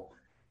stuff will,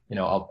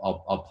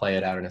 I'll play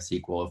it out in a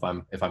sequel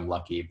if I'm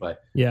lucky,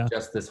 but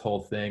just this whole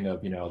thing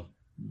of,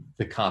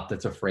 the cop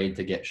that's afraid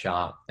to get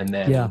shot. And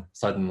then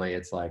suddenly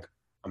it's like,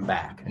 I'm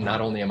back, and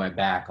not only am I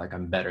back, like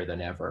I'm better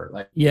than ever.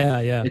 Like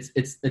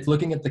it's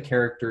looking at the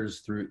characters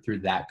through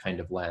that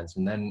kind of lens,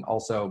 and then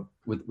also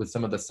with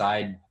some of the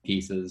side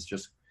pieces.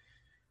 Just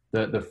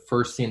the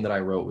first scene that I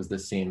wrote was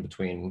this scene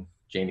between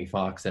Jamie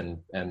Foxx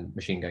and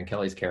Machine Gun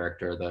Kelly's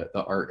character,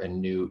 the Art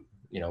and Newt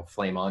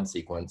flame on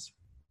sequence,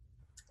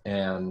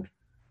 and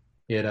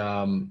it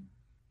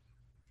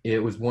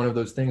was one of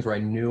those things where I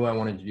knew I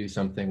wanted to do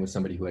something with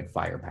somebody who had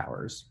fire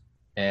powers,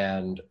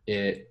 and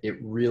it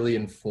really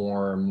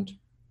informed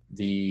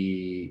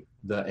the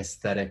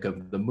aesthetic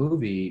of the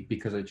movie,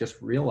 because I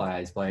just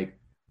realized, like,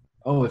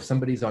 oh, if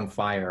somebody's on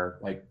fire,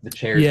 like the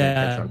chair's gonna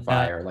catch on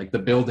fire, like the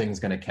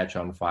building's gonna catch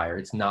on fire.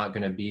 It's not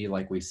gonna be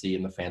like we see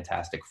in the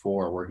Fantastic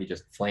Four, where he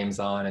just flames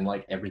on and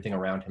like everything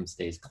around him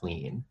stays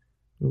clean.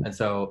 And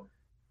so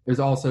there's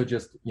also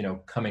just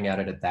coming at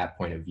it at that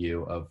point of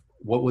view of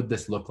what would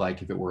this look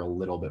like if it were a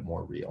little bit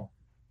more real?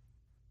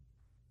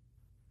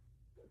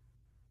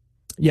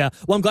 Yeah,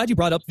 well, I'm glad you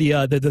brought up the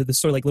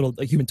sort of like little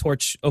Human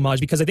Torch homage,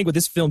 because I think what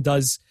this film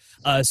does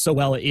so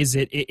well is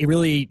it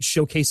really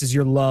showcases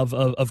your love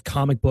of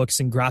comic books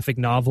and graphic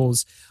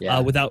novels,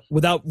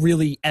 without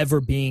really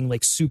ever being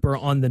like super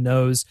on the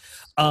nose.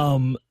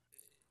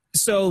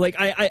 So like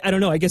I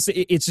don't know. I guess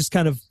it's just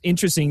kind of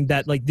interesting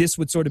that like this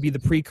would sort of be the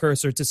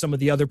precursor to some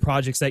of the other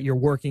projects that you're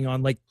working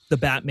on, like the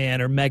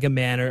Batman or Mega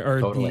Man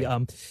or Totally.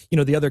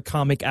 the the other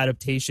comic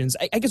adaptations.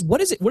 I guess what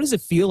does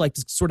it feel like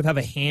to sort of have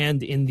a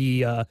hand in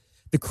the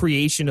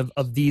creation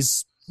of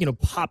these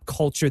pop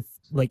culture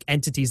like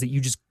entities that you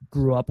just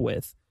grew up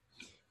with?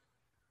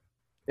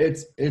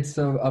 It's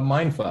a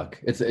mind fuck.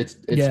 It's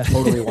Yeah.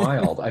 totally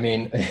wild. I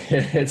mean,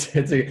 that's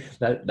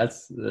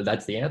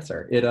the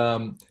answer.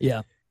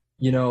 Yeah.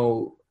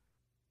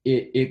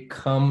 It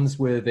comes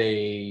with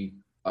a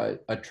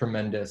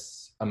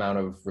tremendous amount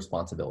of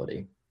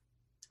responsibility,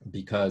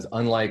 because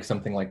unlike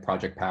something like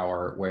Project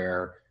Power,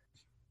 where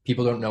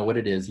people don't know what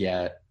it is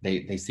yet,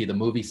 they see the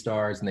movie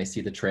stars and they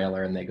see the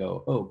trailer and they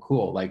go, oh,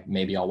 cool, like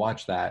maybe I'll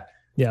watch that.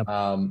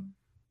 Yeah.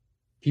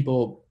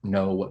 People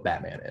know what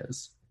Batman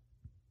is.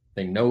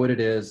 They know what it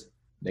is.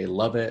 They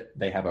love it.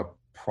 They have a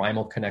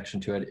primal connection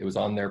to it. It was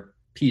on their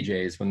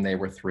PJs when they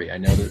were 3. I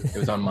know that it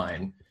was on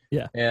mine.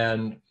 Yeah.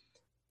 And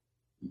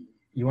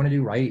you want to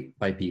do right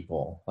by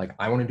people. Like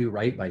I want to do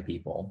right by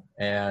people.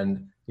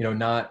 And,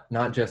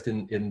 not just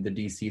in the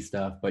DC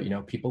stuff, but,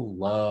 people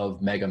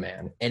love Mega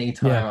Man.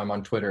 Anytime I'm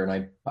on Twitter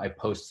and I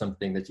post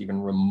something that's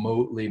even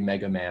remotely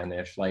Mega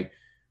Man-ish, like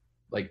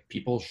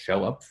people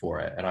show up for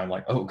it. And I'm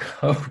like, oh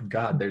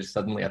God, there's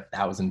suddenly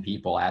 1,000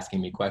 people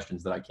asking me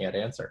questions that I can't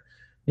answer.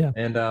 Yeah.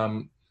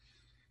 And,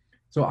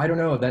 so I don't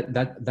know,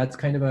 that's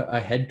kind of a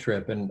head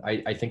trip. And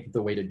I think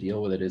the way to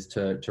deal with it is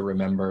to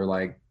remember,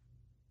 like,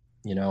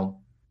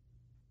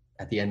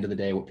 at the end of the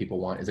day, what people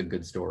want is a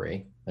good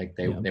story. Like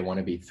they want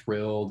to be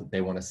thrilled.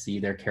 They want to see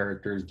their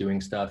characters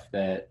doing stuff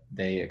that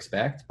they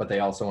expect, but they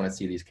also want to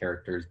see these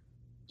characters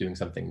doing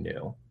something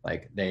new.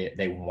 Like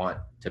they want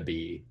to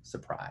be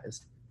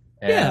surprised.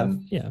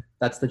 And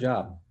that's the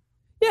job.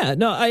 Yeah,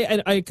 no,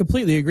 I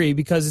completely agree,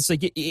 because it's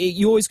like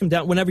you always come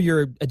down whenever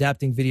you're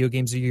adapting video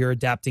games or you're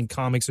adapting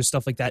comics or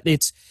stuff like that.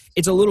 It's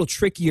a little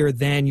trickier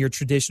than your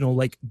traditional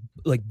like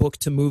book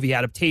to movie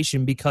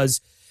adaptation,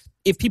 because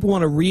if people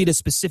want to read a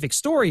specific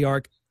story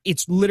arc,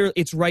 it's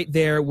right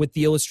there with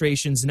the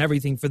illustrations and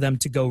everything for them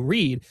to go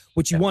read.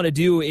 What you want to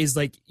do is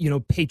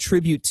pay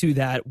tribute to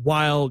that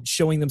while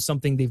showing them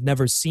something they've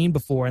never seen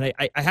before. And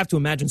I have to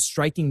imagine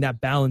striking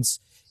that balance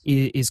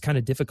is kind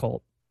of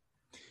difficult.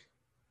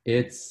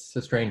 It's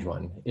a strange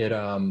one.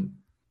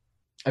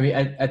 I mean,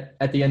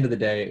 at the end of the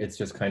day, it's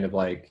just kind of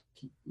like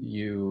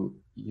you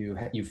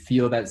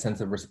feel that sense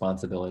of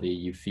responsibility,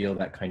 you feel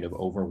that kind of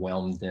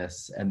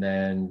overwhelmedness, and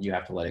then you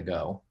have to let it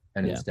go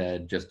and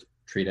instead just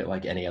treat it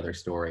like any other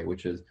story,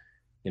 which is,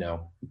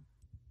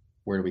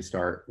 where do we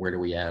start? Where do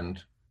we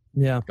end?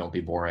 Yeah. Don't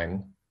be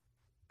boring.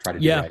 Try to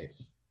do right.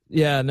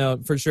 Yeah, no,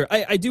 for sure.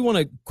 I do want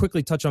to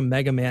quickly touch on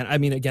Mega Man. I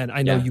mean, again,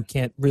 I know you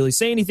can't really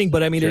say anything,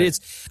 but I mean,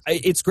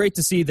 it's great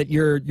to see that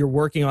you're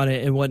working on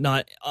it and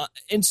whatnot.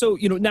 And so,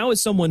 now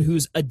as someone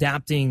who's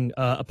adapting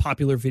a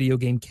popular video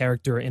game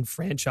character and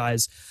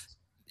franchise,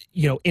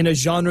 in a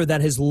genre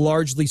that has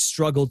largely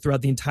struggled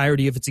throughout the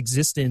entirety of its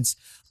existence,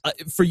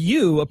 for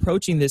you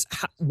approaching this,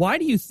 why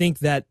do you think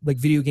that like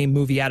video game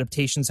movie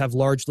adaptations have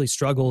largely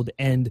struggled?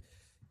 And,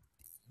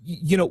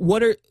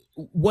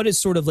 what is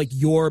sort of like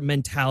your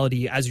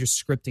mentality as you're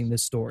scripting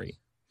this story?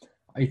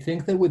 I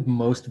think that with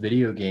most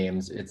video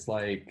games, it's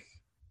like,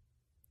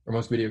 or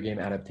most video game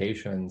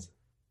adaptations,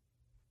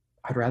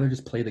 I'd rather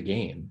just play the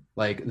game.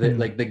 Like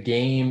the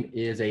game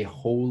is a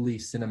wholly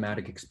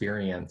cinematic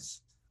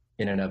experience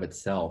in and of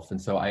itself.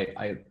 And so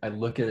I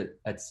look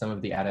at some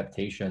of the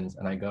adaptations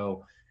and I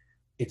go,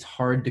 it's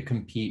hard to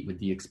compete with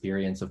the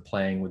experience of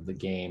playing with the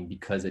game,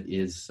 because it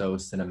is so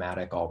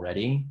cinematic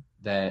already,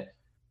 that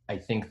I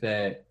think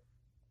that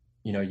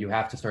you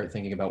have to start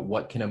thinking about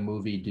what can a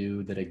movie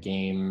do that a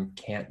game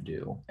can't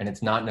do. And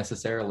it's not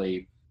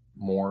necessarily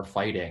more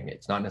fighting.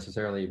 It's not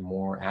necessarily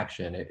more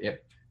action.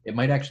 It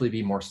might actually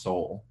be more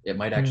soul. It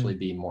might actually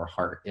be more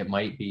heart. It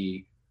might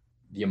be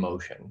the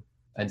emotion.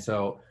 And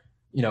so,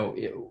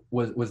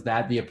 was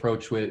that the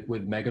approach with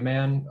Mega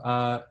Man?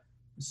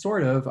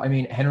 Sort of. I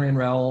mean, Henry and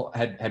Rel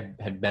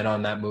had been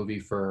on that movie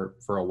for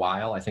a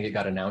while. I think it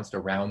got announced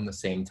around the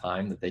same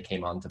time that they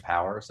came on to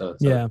Power. So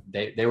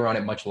they were on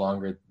it much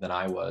longer than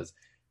I was.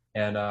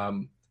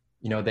 And,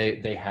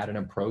 they had an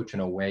approach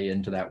and a way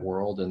into that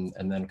world, and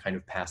then kind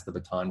of passed the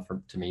baton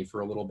to me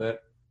for a little bit.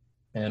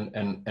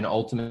 And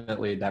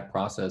ultimately that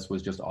process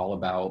was just all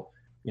about,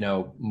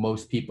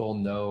 most people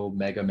know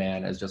Mega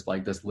Man as just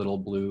like this little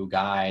blue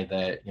guy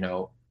that,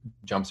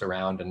 jumps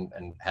around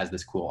and has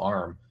this cool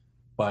arm.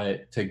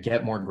 But to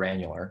get more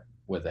granular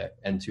with it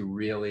and to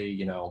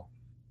really,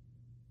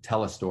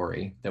 tell a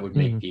story that would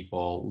make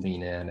people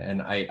lean in.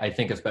 And I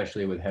think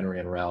especially with Henry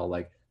and Rel,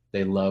 like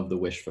they love the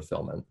wish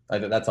fulfillment.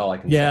 That's all I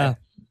can say.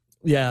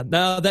 Yeah,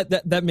 no,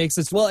 that makes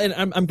sense. Well, and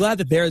I'm glad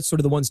that they're sort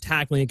of the ones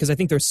tackling it, because I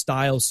think their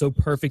style so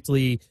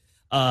perfectly,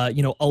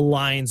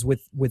 aligns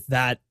with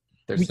that,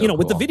 They're so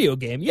with the cool. video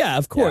game. Yeah,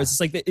 of course.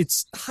 Yeah. It's like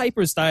it's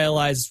hyper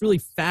stylized. It's really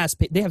fast.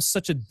 They have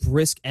such a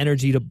brisk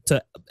energy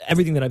to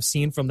everything that I've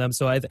seen from them.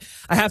 So I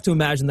have to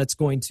imagine that's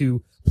going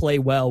to play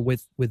well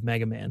with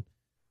Mega Man.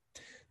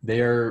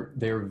 They're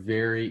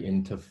very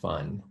into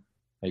fun.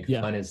 Like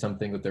Yeah. fun is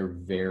something that they're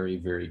very,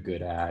 very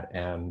good at,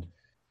 and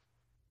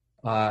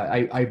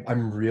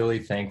I'm really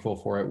thankful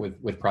for it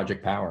with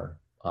Project Power,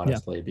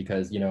 honestly,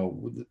 because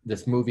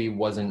this movie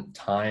wasn't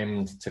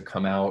timed to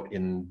come out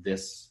in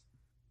this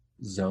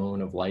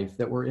zone of life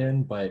that we're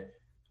in, but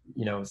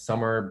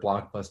summer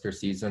blockbuster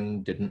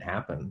season didn't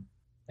happen,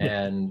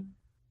 and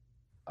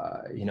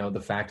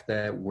the fact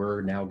that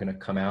we're now going to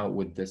come out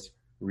with this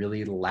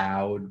really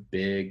loud,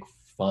 big,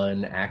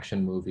 fun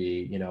action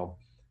movie,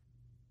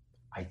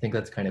 I think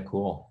that's kind of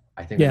cool.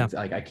 I think that's,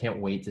 like, I can't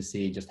wait to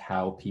see just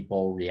how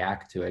people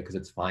react to it, because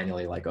it's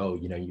finally like, oh,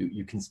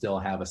 you can still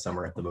have a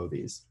summer at the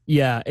movies.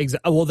 Yeah,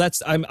 exactly. Well,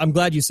 I'm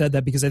glad you said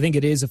that, because I think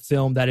it is a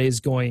film that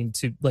is going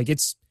to, like,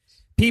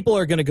 people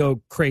are going to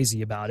go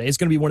crazy about it. It's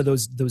going to be one of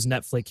those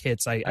Netflix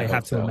hits. I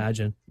have to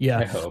imagine. Yeah,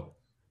 I hope.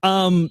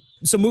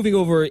 So moving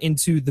over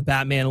into the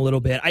Batman a little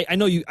bit, I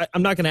know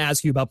I'm not going to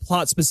ask you about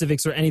plot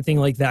specifics or anything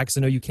like that, because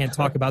I know you can't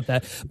talk about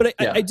that. But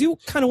I do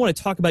kind of want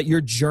to talk about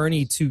your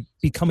journey to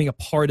becoming a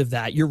part of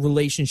that, your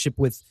relationship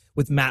with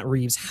Matt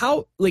Reeves.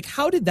 How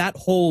did that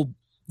whole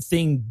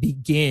thing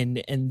begin,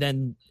 and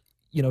then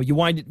you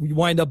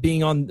wind up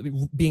being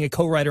a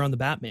co-writer on the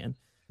Batman?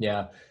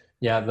 Yeah.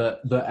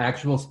 The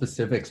actual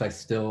specifics I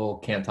still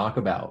can't talk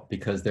about,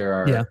 because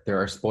there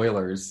are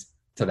spoilers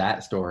to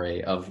that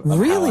story of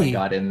how I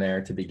got in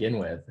there to begin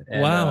with.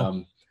 And,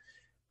 wow.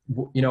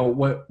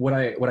 What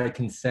I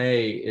can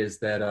say is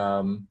that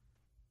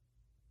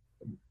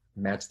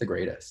Matt's the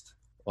greatest.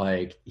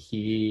 Like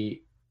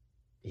he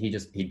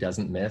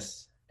doesn't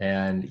miss,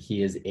 and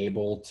he is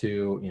able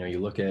to, you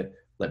look at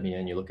Let Me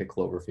In, you look at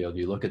Cloverfield,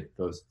 you look at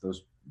those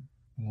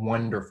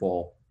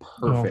wonderful,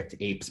 perfect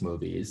Apes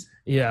movies.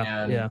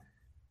 Yeah.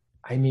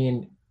 I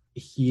mean,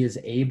 he is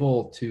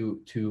able to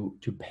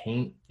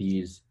paint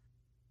these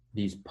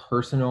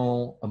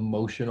personal,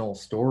 emotional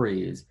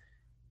stories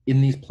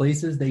in these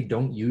places they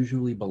don't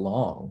usually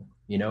belong.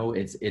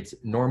 It's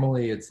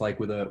normally, it's like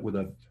with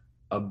a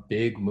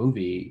big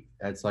movie,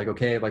 it's like,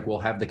 okay, like we'll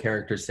have the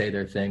characters say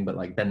their thing, but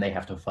like then they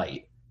have to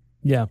fight.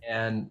 Yeah.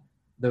 And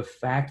the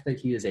fact that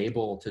he is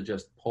able to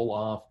just pull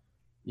off,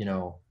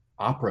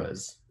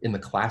 operas in the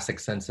classic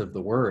sense of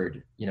the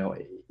word,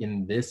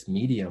 in this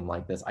medium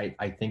like this,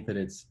 I think that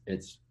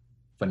it's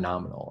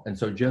phenomenal. And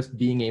so just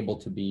being able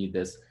to be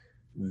this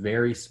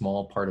very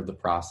small part of the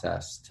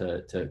process,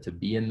 to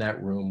be in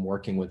that room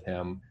working with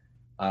him,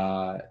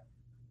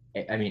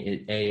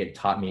 it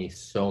taught me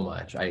so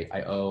much.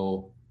 I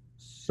owe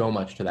so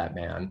much to that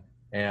man,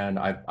 and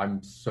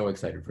I'm so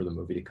excited for the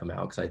movie to come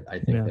out, because I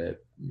think that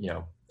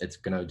it's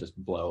gonna just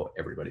blow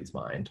everybody's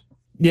mind.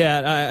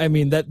 Yeah, I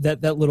mean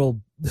that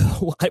little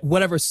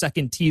whatever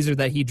second teaser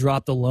that he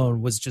dropped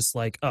alone was just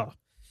like, oh,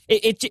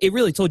 it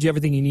really told you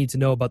everything you need to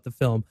know about the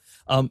film.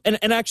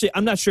 And actually,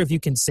 I'm not sure if you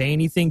can say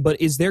anything, but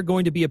is there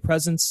going to be a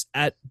presence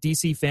at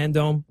DC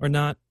Fandom or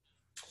not?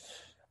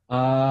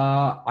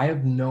 I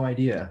have no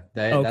idea.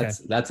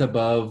 That's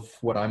above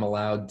what I'm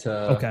allowed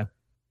to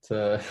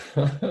to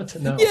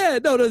know. Yeah,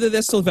 no,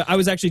 that's still fair. I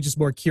was actually just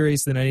more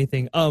curious than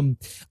anything. I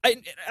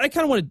kind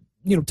of want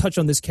to touch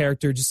on this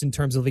character just in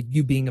terms of like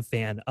you being a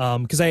fan,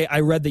 because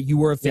I read that you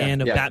were a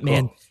fan of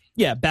Batman. Cool.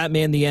 Yeah,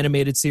 Batman the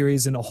animated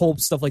series and a whole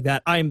stuff like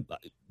that.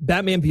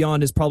 Batman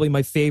Beyond is probably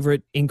my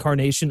favorite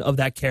incarnation of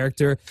that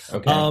character.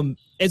 Okay.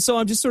 And so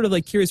I'm just sort of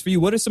like curious for you,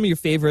 what are some of your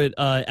favorite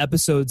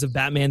episodes of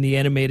Batman the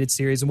animated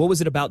series, and what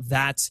was it about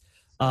that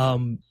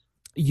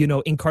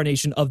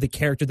incarnation of the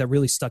character that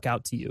really stuck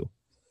out to you?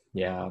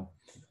 Yeah.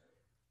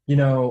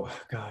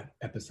 God,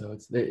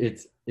 episodes.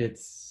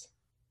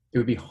 It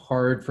would be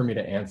hard for me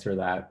to answer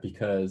that,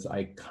 because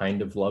I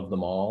kind of love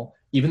them all.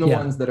 Even the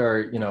ones that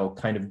are,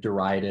 kind of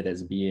derided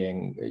as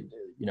being,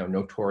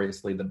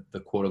 notoriously the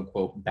quote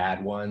unquote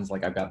bad ones.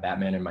 Like I've got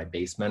Batman in my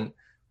basement.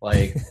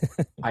 Like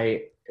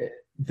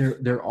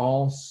they're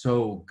all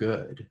so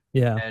good.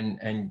 Yeah.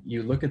 And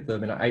you look at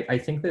them, and I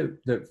think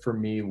that for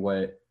me,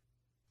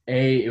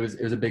 it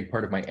was a big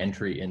part of my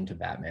entry into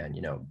Batman,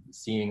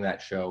 seeing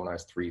that show when I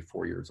was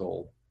 3-4 years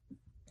old.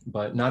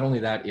 But not only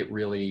that, it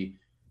really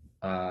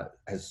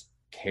has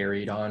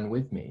carried on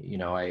with me.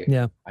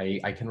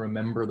 I can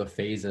remember the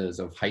phases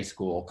of high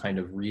school, kind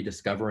of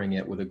rediscovering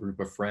it with a group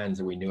of friends,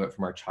 and we knew it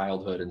from our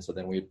childhood. And so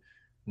then we'd,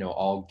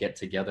 all get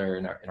together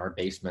in our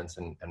basements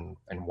and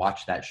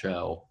watch that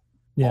show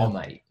all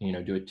night,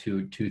 do a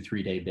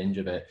 2-3 day binge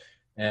of it.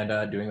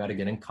 And doing that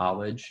again in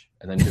college,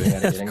 and then doing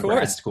that again in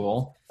grad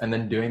school, and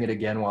then doing it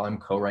again while I'm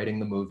co-writing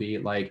the movie.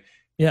 Like,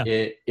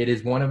 it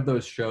is one of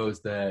those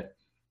shows that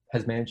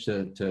has managed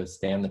to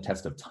stand the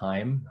test of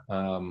time,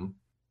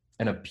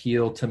 and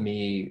appeal to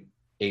me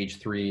age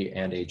 3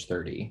 and age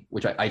 30,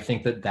 which I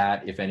think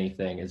that if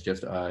anything is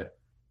just a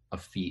a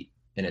feat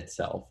in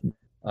itself.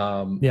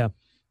 Yeah.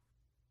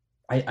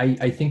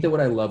 I think that what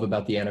I love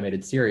about the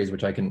animated series,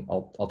 which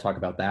I'll talk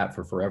about that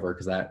for forever,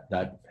 because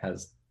that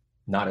has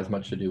not as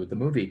much to do with the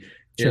movie,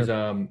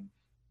 Sure.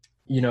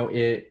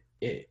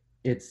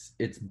 is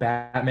it's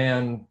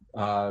Batman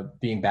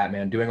being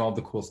Batman, doing all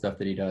the cool stuff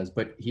that he does,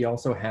 but he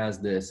also has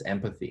this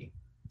empathy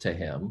to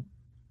him,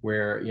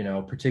 where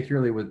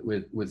particularly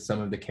with some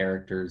of the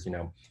characters,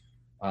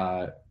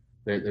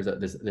 there's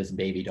this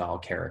baby doll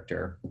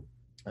character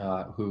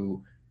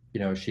who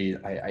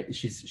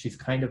she's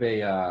kind of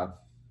a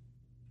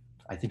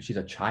I think she's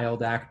a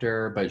child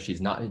actor, but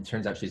she's not. It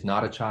turns out she's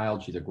not a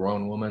child. She's a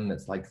grown woman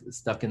that's like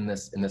stuck in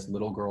this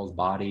little girl's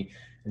body,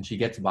 and she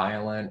gets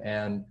violent.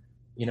 And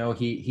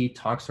he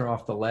talks her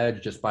off the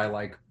ledge just by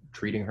like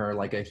treating her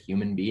like a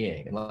human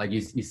being. And like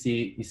you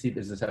see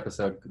there's this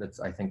episode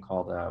that's I think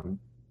called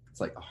it's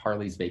like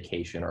Harley's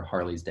Vacation or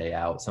Harley's Day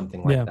Out,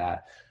 something like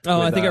that. Oh,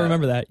 I think I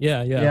remember that.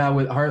 Yeah.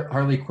 With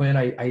Harley Quinn,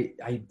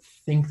 I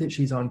think that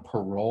she's on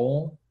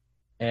parole,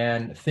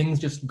 and things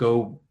just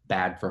go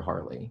bad for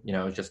Harley.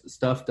 Just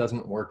stuff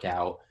doesn't work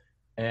out.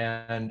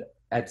 And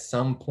at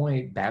some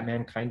point,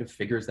 Batman kind of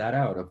figures that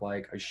out of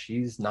like,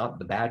 she's not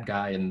the bad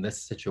guy in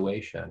this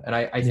situation. And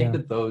I think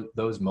that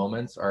those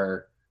moments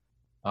are,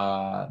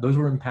 those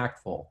were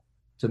impactful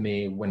to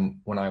me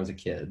when I was a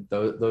kid.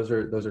 Those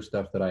are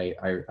stuff that I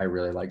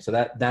really like. So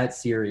that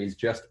series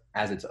just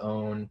as its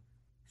own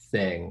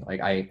thing,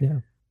 like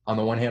on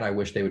the one hand, I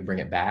wish they would bring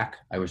it back.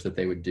 I wish that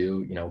they would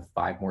do,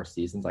 5 more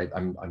seasons.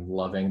 I'm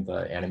loving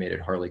the animated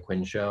Harley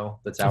Quinn show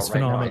that's out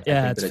right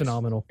now. It's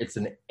phenomenal. It's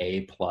an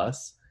A+.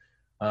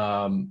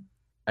 And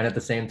at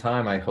the same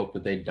time, I hope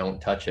that they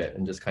don't touch it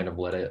and just kind of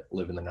let it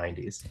live in the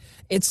 90s.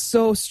 It's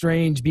so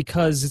strange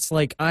because it's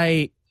like,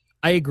 I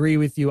agree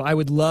with you. I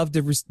would love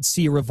to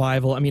see a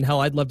revival. I mean,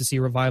 hell, I'd love to see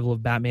a revival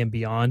of Batman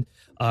Beyond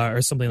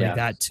or something like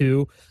that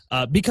too,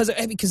 because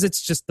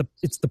it's just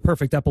it's the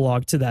perfect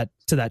epilogue to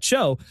that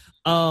show.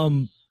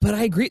 But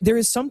I agree. There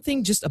is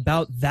something just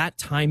about that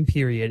time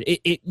period.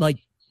 It like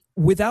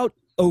without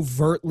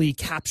overtly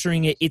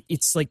capturing it,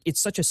 it's like it's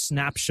such a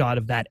snapshot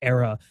of that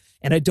era.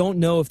 And I don't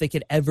know if they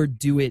could ever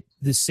do it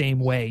the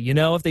same way.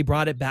 If they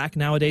brought it back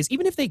nowadays,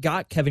 even if they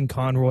got Kevin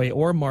Conroy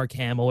or Mark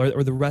Hamill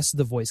or the rest of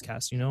the voice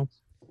cast,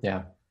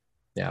 Yeah,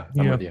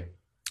 I'm with you.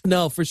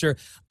 No, for sure.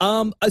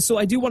 So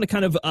I do want to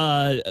kind of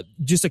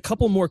just a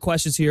couple more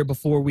questions here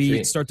before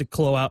we start to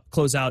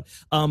close out.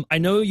 I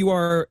know you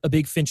are a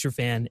big Fincher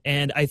fan,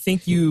 and I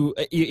think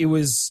it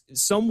was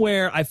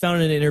somewhere I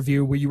found an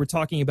interview where you were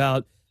talking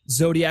about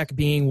Zodiac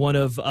being one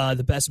of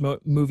the best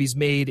movies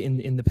made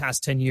in the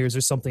past 10 years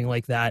or something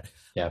like that.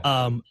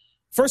 Yeah.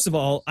 First of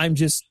all, I'm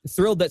just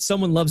thrilled that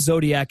someone loves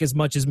Zodiac as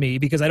much as me,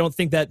 because I don't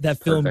think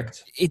that film,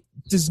 it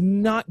does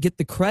not get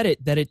the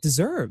credit that it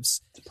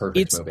deserves. It's a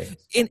perfect movie.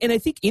 And I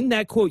think in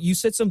that quote, you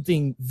said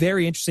something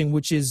very interesting,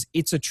 which is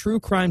it's a true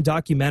crime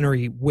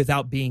documentary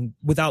without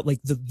like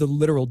the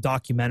literal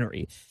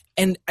documentary.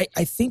 And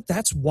I think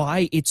that's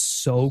why it's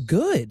so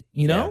good,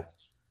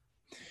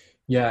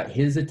 Yeah,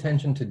 his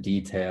attention to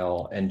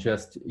detail and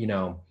just,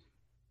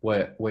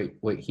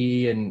 what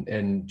he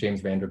and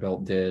James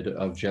Vanderbilt did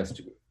of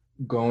just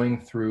going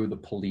through the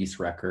police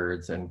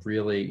records and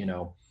really,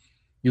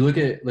 you look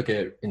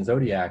at in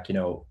Zodiac,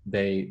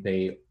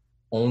 they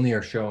only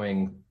are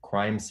showing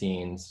crime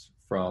scenes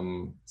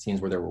from scenes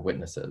where there were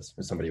witnesses,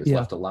 or somebody was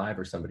left alive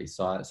or somebody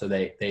saw it. So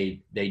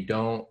they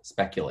don't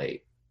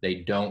speculate. They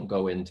don't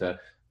go into,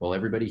 well,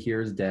 everybody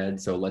here is dead,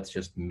 so let's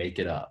just make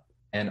it up.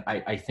 And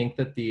I think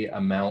that the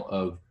amount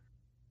of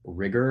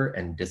rigor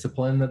and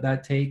discipline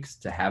that takes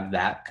to have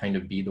that kind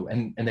of be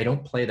and they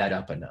don't play that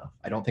up enough.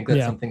 I don't think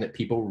that's something that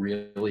people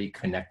really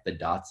connect the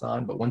dots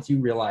on. But once you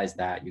realize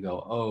that, you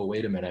go, oh,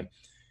 wait a minute,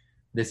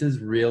 this is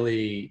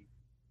really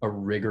a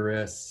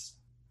rigorous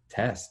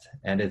test.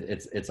 And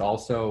it's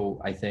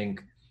also, I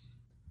think,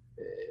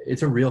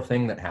 it's a real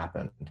thing that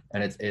happened.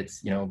 And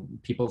it's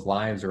people's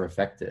lives are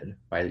affected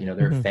by,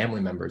 there are family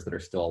members that are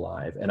still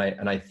alive. And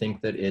I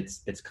think that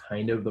it's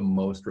kind of the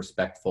most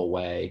respectful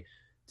way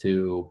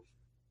to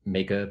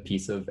make a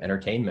piece of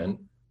entertainment,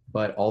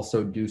 but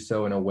also do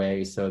so in a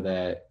way so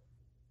that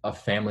a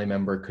family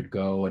member could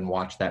go and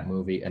watch that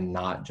movie and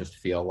not just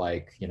feel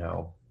like,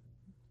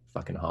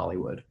 fucking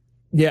Hollywood.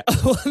 Yeah,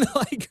 well, no,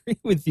 I agree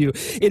with you.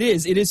 It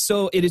is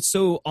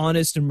so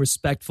honest and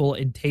respectful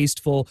and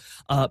tasteful,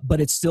 but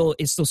it still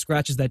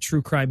scratches that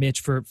true crime itch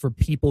for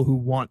people who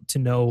want to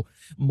know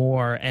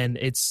more. And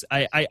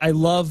I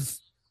love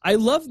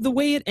the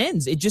way it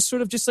ends. It just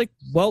sort of just like,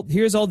 well,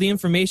 here's all the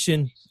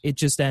information. It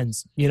just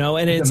ends,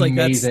 and it's like,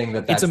 amazing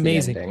that's it's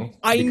amazing. The ending,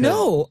 I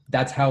know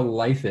that's how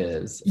life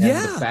is. And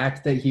the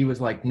fact that he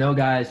was like, no,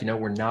 guys,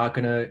 we're not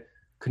going to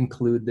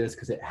conclude this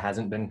because it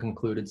hasn't been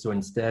concluded. So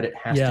instead it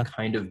has to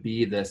kind of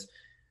be this,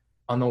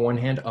 on the one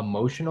hand,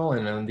 emotional,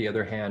 and on the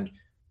other hand,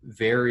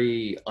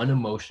 very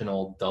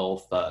unemotional, dull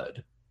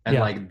thud. And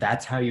like,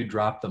 that's how you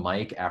drop the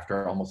mic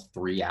after almost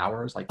 3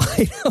 hours. Like, that's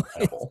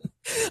incredible.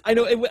 I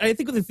know. I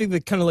think the thing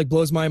that kind of like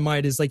blows my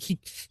mind is like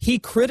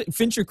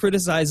Fincher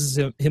criticizes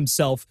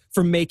himself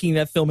for making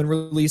that film and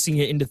releasing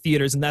it into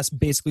theaters, and that's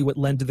basically what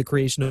led to the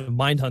creation of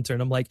Mindhunter.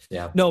 And I'm like,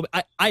 no,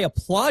 I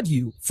applaud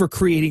you for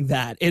creating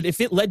that. And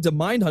if it led to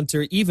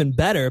Mindhunter, even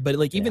better. But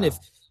like, even if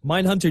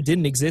Mindhunter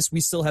didn't exist,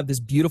 we still have this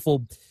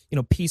beautiful,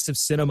 piece of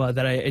cinema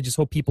that I just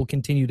hope people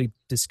continue to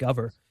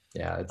discover.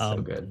 Yeah, it's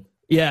so good.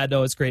 Yeah,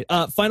 no, it's great.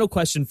 Final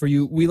question for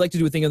you. We like to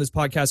do a thing on this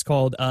podcast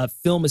called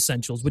Film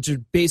Essentials, which are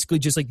basically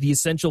just like the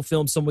essential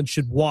films someone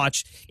should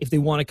watch if they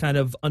want to kind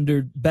of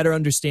better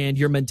understand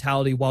your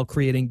mentality while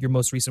creating your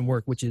most recent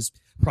work, which is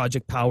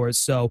Project Powers.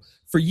 So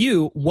for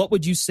you, what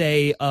would you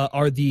say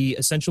are the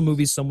essential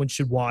movies someone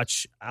should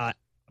watch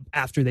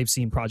after they've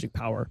seen Project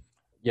Power?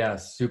 Yeah,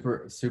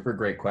 super, super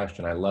great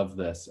question. I love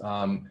this.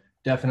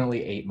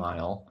 Definitely 8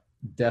 Mile.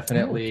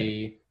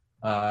 Definitely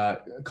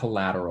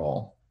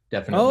Collateral.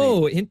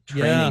 Definitely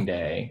Training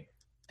Day.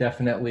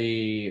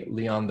 Definitely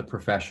Leon the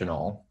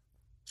Professional.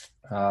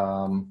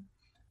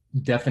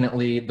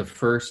 Definitely the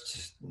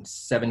first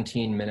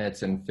 17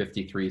 minutes and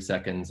 53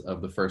 seconds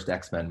of the first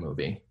X-Men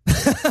movie.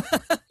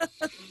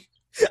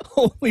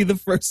 Only the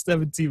first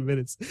 17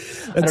 minutes.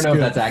 I don't know if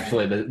that's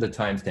actually the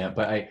timestamp,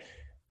 but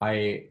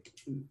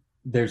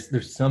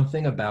there's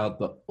something about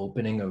the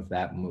opening of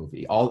that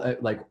movie.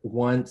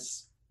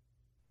 Once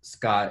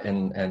Scott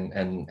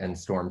and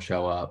Storm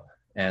show up,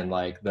 and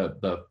like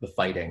the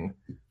fighting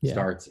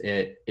starts,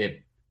 it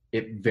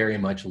very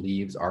much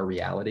leaves our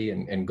reality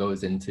and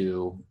goes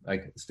into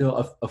like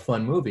still a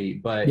fun movie,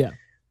 but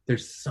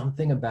there's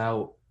something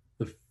about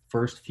the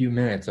first few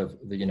minutes of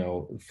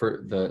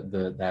for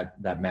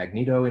that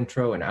Magneto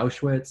intro in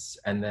Auschwitz,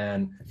 and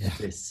then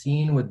this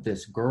scene with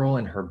this girl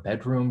in her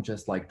bedroom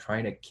just like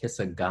trying to kiss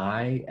a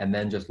guy, and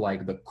then just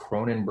like the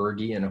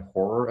Cronenbergian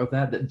horror of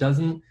that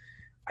doesn't.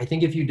 I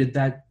think if you did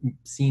that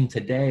scene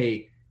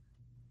today,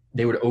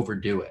 they would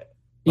overdo it.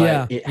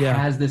 But it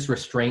has this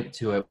restraint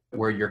to it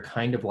where you're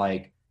kind of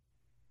like,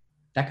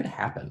 that could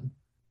happen.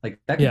 Like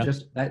that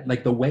could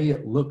like the way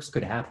it looks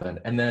could happen.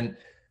 And then,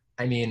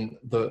 I mean,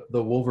 the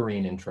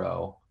Wolverine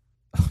intro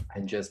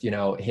and just,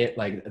 hit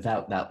like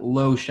that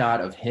low shot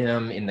of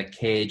him in the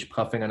cage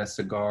puffing on a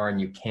cigar and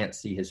you can't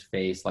see his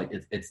face. Like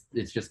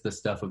it's just the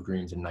stuff of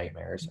dreams and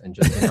nightmares. And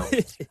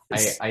just,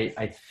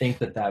 I think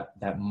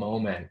that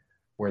moment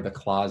where the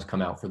claws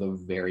come out for the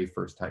very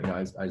first time,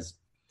 I was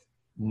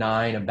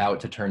 9, about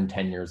to turn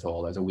 10 years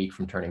old. I was a week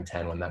from turning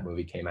 10 when that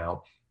movie came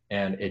out,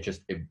 and it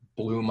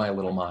blew my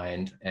little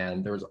mind.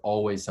 And there was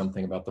always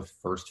something about the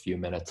first few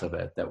minutes of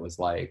it that was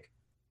like,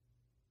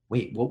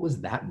 wait, what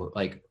was that movie?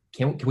 Like,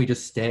 can we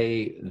just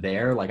stay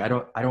there? Like, I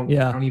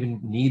don't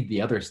even need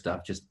the other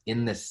stuff. Just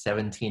in this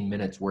 17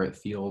 minutes where it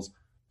feels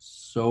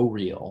so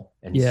real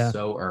and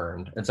so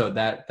earned. And so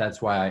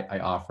that's why I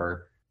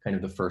offer kind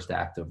of the first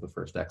act of the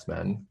first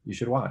X-Men you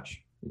should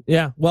watch.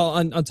 Yeah. Well,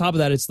 on top of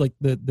that, it's like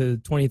the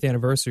 20th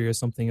anniversary or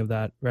something of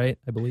that, right?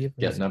 I believe.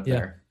 Getting up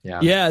there. Yeah.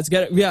 Yeah, it's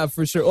got. Yeah,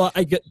 for sure. Well,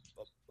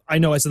 I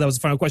know I said that was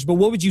the final question, but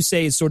what would you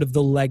say is sort of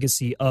the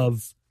legacy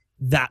of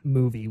that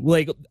movie?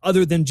 Like,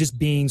 other than just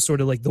being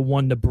sort of like the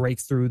one to break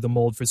through the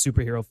mold for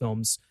superhero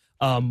films,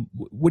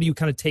 what do you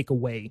kind of take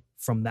away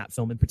from that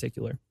film in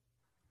particular?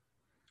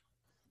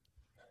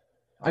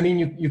 I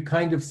mean, you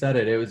kind of said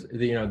it. It was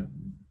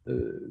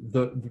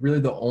really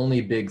the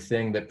only big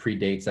thing that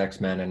predates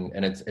X-Men,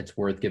 and it's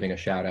worth giving a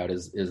shout out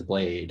is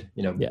Blade.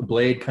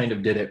 Blade kind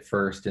of did it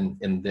first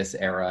in this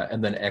era,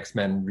 and then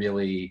X-Men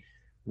really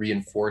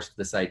reinforced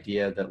this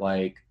idea that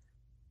like,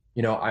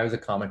 I was a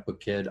comic book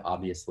kid,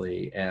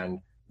 obviously, and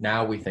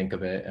now we think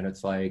of it and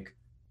it's like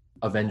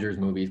Avengers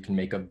movies can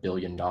make $1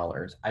 billion.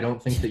 I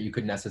don't think that you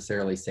could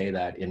necessarily say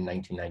that in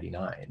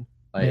 1999.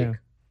 Like,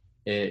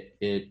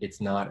 it's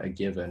not a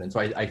given. And so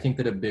I think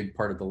that a big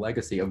part of the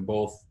legacy of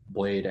both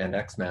Blade and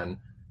X-Men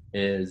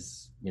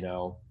is,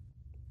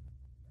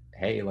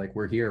 hey, like,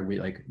 we're here. We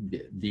like,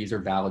 these are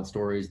valid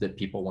stories that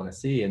people want to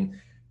see. And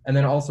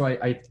then also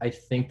I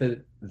think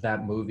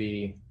that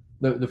movie,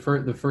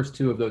 the first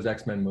 2 of those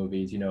X-Men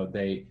movies,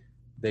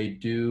 they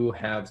do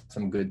have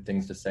some good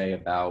things to say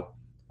about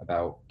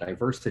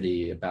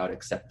diversity, about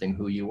accepting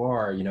who you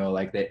are,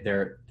 like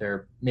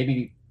they're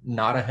maybe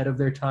not ahead of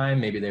their time.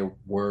 Maybe they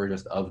were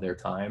just of their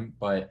time,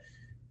 but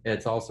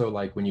it's also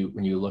like when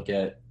you look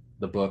at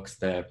the books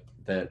that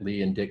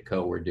Lee and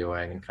Ditko were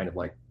doing, and kind of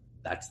like,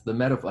 that's the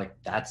metaphor, like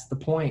that's the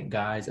point,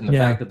 guys. And the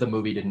fact that the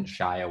movie didn't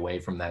shy away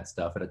from that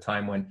stuff at a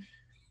time when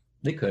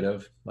they could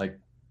have, like,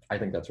 I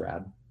think that's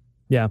rad.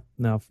 Yeah,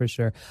 no, for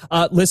sure.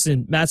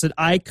 Listen, Mattson,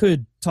 I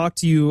could talk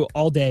to you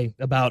all day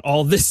about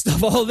all this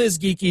stuff, all this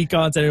geeky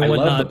content and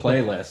whatnot. I love the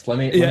playlist. Let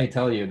me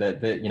tell you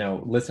that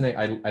listening,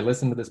 I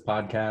listen to this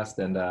podcast,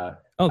 and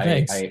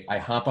thanks. I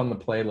hop on the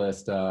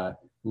playlist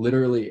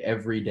literally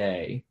every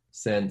day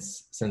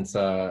since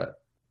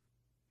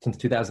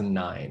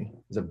 2009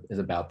 is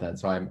about that.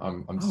 So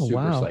I'm super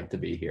psyched to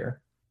be here.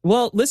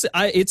 Well, listen,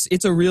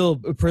 it's a real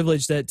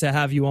privilege to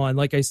have you on.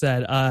 Like I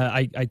said,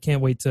 I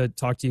can't wait to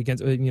talk to you again.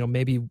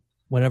 Maybe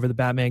whenever the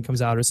Batman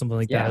comes out or something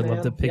like that. I'd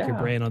love to pick your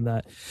brain on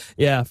that.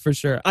 Yeah, for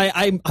sure.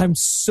 I'm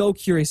so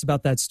curious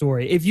about that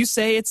story. If you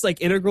say it's like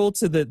integral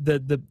to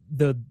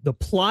the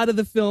plot of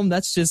the film,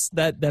 that's just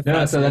that.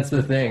 No, so that's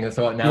the thing.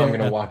 So now I'm going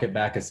to walk it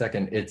back a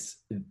second. It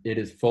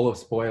is full of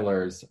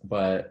spoilers,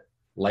 but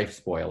life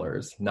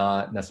spoilers,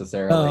 not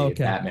necessarily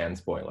Batman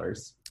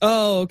spoilers.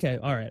 Oh, okay.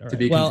 All right. To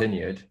be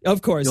continued.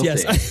 Of course, You'll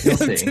yes. See. You'll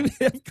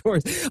see. Of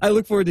course. I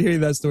look forward to hearing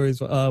that story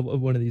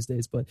one of these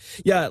days. But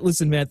yeah,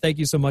 listen, man, thank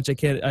you so much. I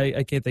can't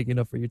thank you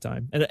enough for your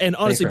time. And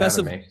honestly, best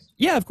of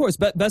course.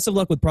 Best of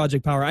luck with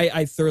Project Power.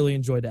 I thoroughly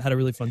enjoyed it. Had a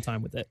really fun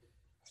time with it.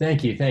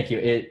 Thank you.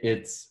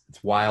 It's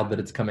wild that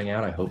it's coming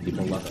out. I hope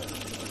people love it.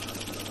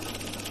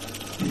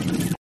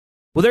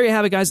 Well, there you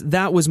have it, guys.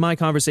 That was my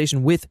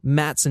conversation with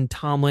Mattson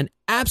Tomlin.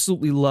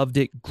 Absolutely loved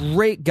it.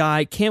 Great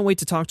guy. Can't wait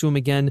to talk to him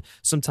again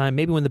sometime.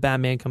 Maybe when the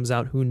Batman comes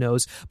out, who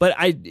knows? But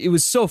it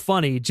was so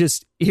funny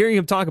just hearing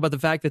him talk about the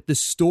fact that the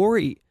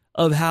story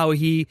of how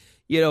he,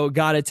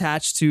 got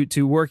attached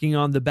to working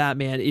on the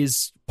Batman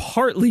is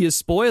partly a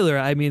spoiler.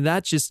 I mean,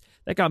 that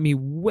got me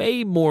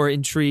way more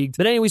intrigued.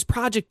 But anyways,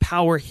 Project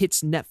Power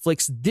hits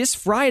Netflix this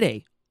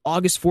Friday,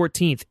 August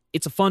 14th.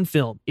 It's a fun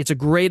film. It's a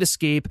great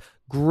escape.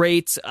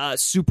 Great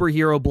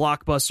superhero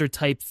blockbuster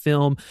type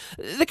film.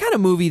 The kind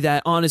of movie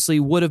that honestly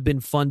would have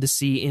been fun to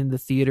see in the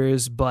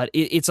theaters, but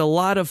it's a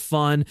lot of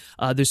fun.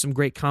 There's some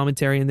great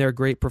commentary in there,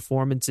 great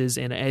performances,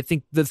 and I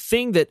think the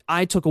thing that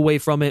I took away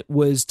from it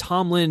was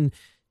Tomlin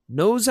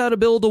knows how to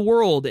build a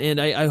world, and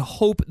I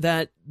hope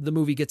that the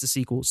movie gets a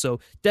sequel. So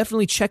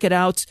definitely check it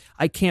out.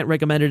 I can't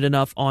recommend it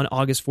enough on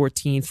August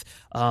 14th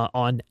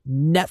on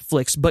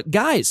Netflix. But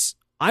guys,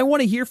 I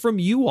want to hear from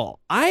you all.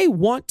 I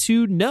want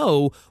to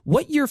know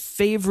what your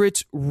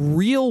favorite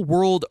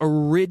real-world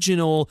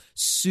original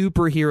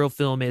superhero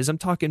film is. I'm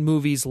talking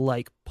movies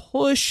like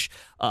Push,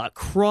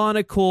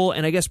 Chronicle,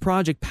 and I guess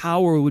Project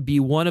Power would be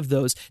one of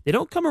those. They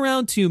don't come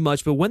around too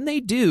much, but when they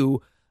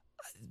do,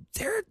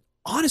 they're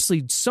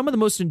honestly some of the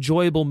most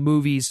enjoyable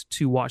movies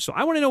to watch. So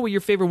I want to know what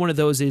your favorite one of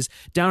those is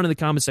down in the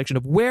comment section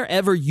of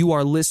wherever you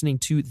are listening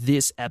to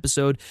this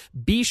episode.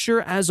 Be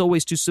sure, as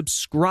always, to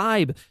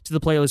subscribe to the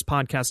Playlist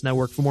Podcast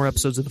Network for more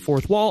episodes of The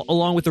Fourth Wall,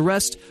 along with the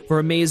rest of our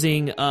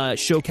amazing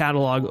show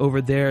catalog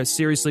over there.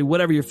 Seriously,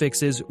 whatever your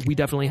fix is, we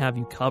definitely have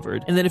you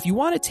covered. And then if you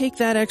want to take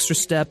that extra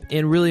step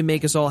and really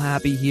make us all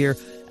happy here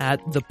at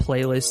the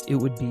Playlist, it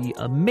would be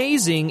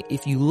amazing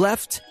if you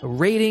left a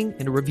rating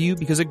and a review,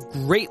 because it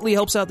greatly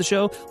helps out the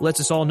show,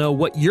 lets us all know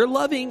what you're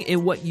loving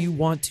and what you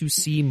want to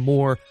see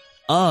more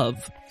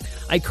of.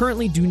 I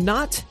currently do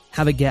not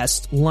have a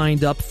guest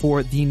lined up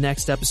for the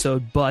next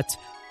episode, but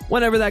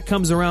whenever that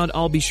comes around,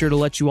 I'll be sure to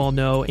let you all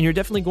know, and you're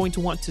definitely going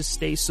to want to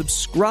stay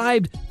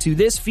subscribed to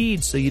this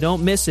feed so you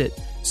don't miss it.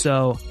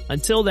 So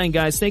until then,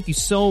 guys, thank you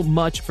so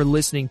much for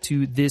listening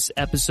to this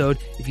episode.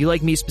 If you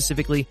like me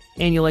specifically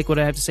and you like what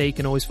I have to say, you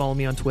can always follow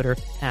me on Twitter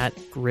at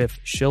Griff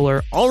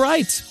Schiller. All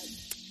right,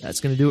 that's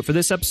going to do it for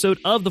this episode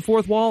of The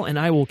Fourth Wall, and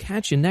I will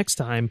catch you next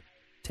time.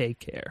 Take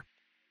care.